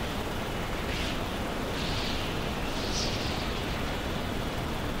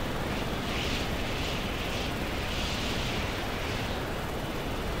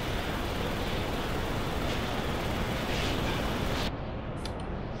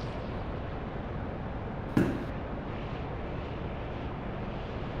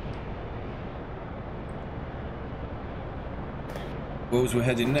 Where's we're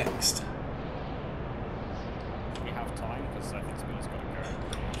heading next? We have time because I think Spinner's got to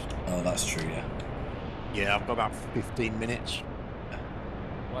go. Oh, that's true, yeah. Yeah, I've got about 15 minutes.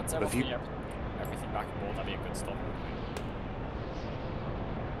 Well, let's Have you- everything back aboard. That'd be a good stop.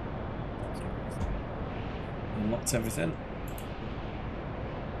 Unlocked everything.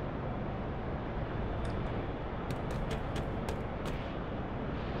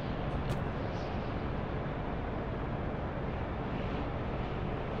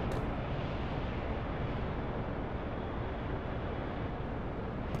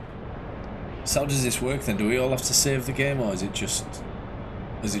 So how does this work then? Do we all have to save the game, or is it just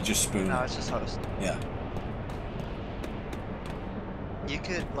Spoon? No, it's just host. Yeah. You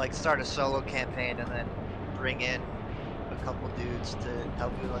could like start a solo campaign and then bring in a couple dudes to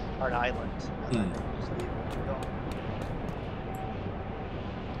help you on hard islands, and then you just leave and go.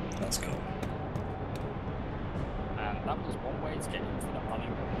 That's cool. And that was one way to get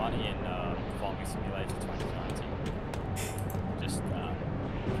infinite money in Farming Simulator 2019. Just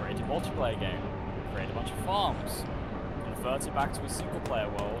create a multiplayer game, create a bunch of farms, convert it back to a single player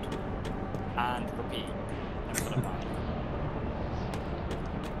world, and repeat. Infinite money.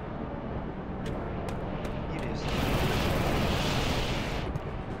 You do.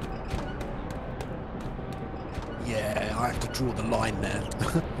 Yeah, I have to draw the line there.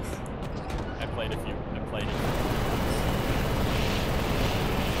 I played a few.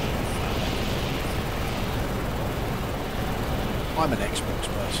 I'm an Xbox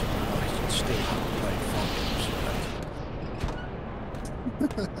person. I still haven't played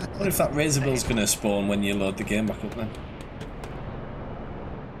Farming. What if that Razorbil's going to spawn when you load the game back up then?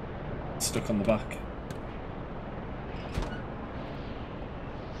 Stuck on the back.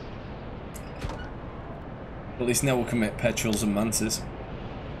 At least now we can make petrels and mantas.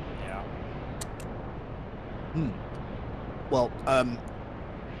 Yeah. Well,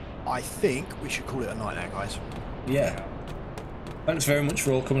 I think we should call it a night now, guys. Yeah. Thanks very much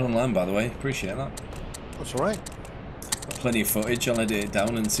for all coming online, by the way. Appreciate that. That's all right. Got plenty of footage. I'll edit it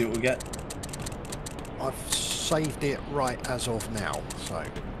down and see what we get. I've saved it right as of now, so.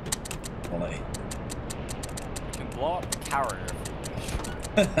 Quality. You can blow up the carrier if you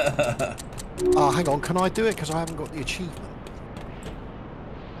wish. Hang on, can I do it? Because I haven't got the achievement.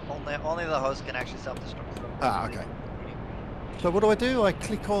 Only the host can actually self-destruct them. Ah, okay. So what do? I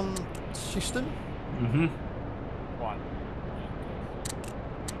click on system, Mm-hmm. One.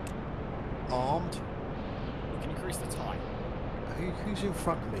 armed. You can increase the time. Who's in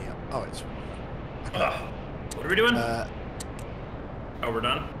front of me? Oh, it's What are we doing? Oh, we're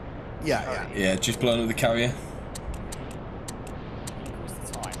done? Yeah. Yeah, just blowing up the carrier. What's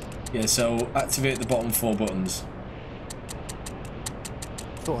the time? Yeah, so activate the bottom 4 buttons.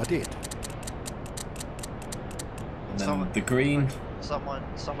 Thought I did. And then the green. Someone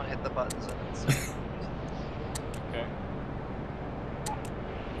hit the buttons and it's Okay.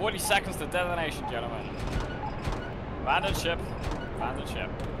 40 seconds to detonation, gentlemen. Abandoned ship. Abandoned ship.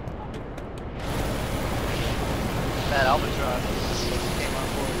 that albatross came on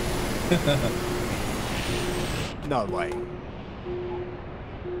board. No way.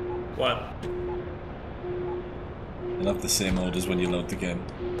 What? You'll have the same orders when you load the game.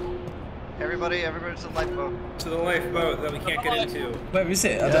 Everybody to the lifeboat. To the lifeboat that we can't get into. Where is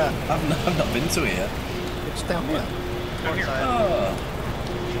it? Yeah. I've not been to it yet. It's down here. Down here. Oh.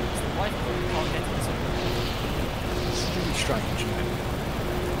 It's the lifeboat we can't get into. It's really strange, isn't it?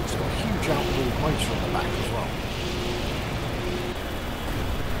 It's got a huge outboard motor on the back as well.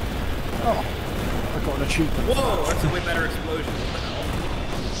 Oh, I got an achievement. Whoa, that's a way better explosion. What the hell?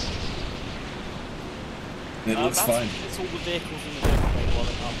 It looks fine. It's all the vehicles in the vehicle they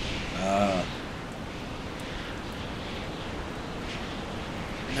blowing up. Ah.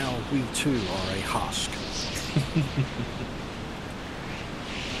 Now we too are a husk.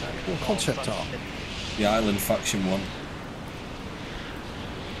 Or concept art. The Island Faction 1.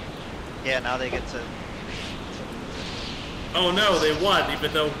 Yeah, now they get to. Oh no, they won,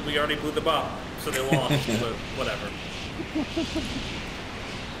 even though we already blew them up. So they lost, but whatever.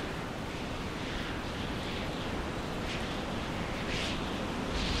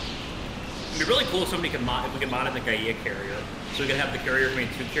 It'd be really cool if somebody could mod, if we could mod in the Gaia carrier. So we could have the carrier remain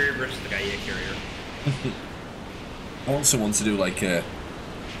 2 carrier versus the Gaia carrier. I want someone to do like a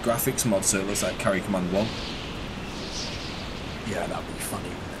graphics mod so it looks like Carry Command 1. Yeah, that'd be funny,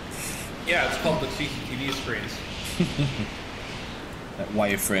 wouldn't Yeah, it's called the CCTV screens. Like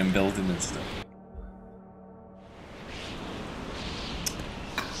wireframe building and stuff. it?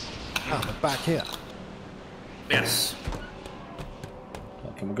 Ah, we're back here. Yes.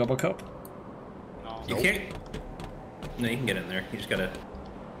 Can we go back up? No. You can't. No, you can get in there. You just gotta.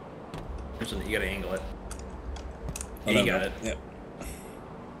 You gotta angle it. Oh, Yeah, you there got we it. Yep.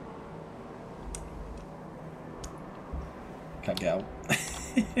 Can't get out.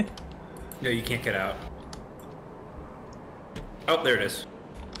 No, you can't get out. Oh, there it is.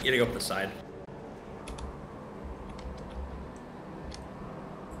 You gotta go up the side.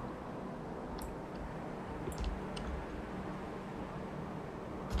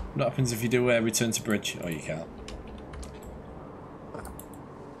 What happens if you do return to bridge? Oh, you can't.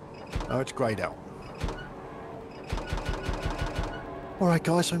 Oh, it's greyed out. Alright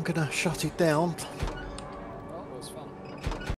guys, I'm gonna shut it down.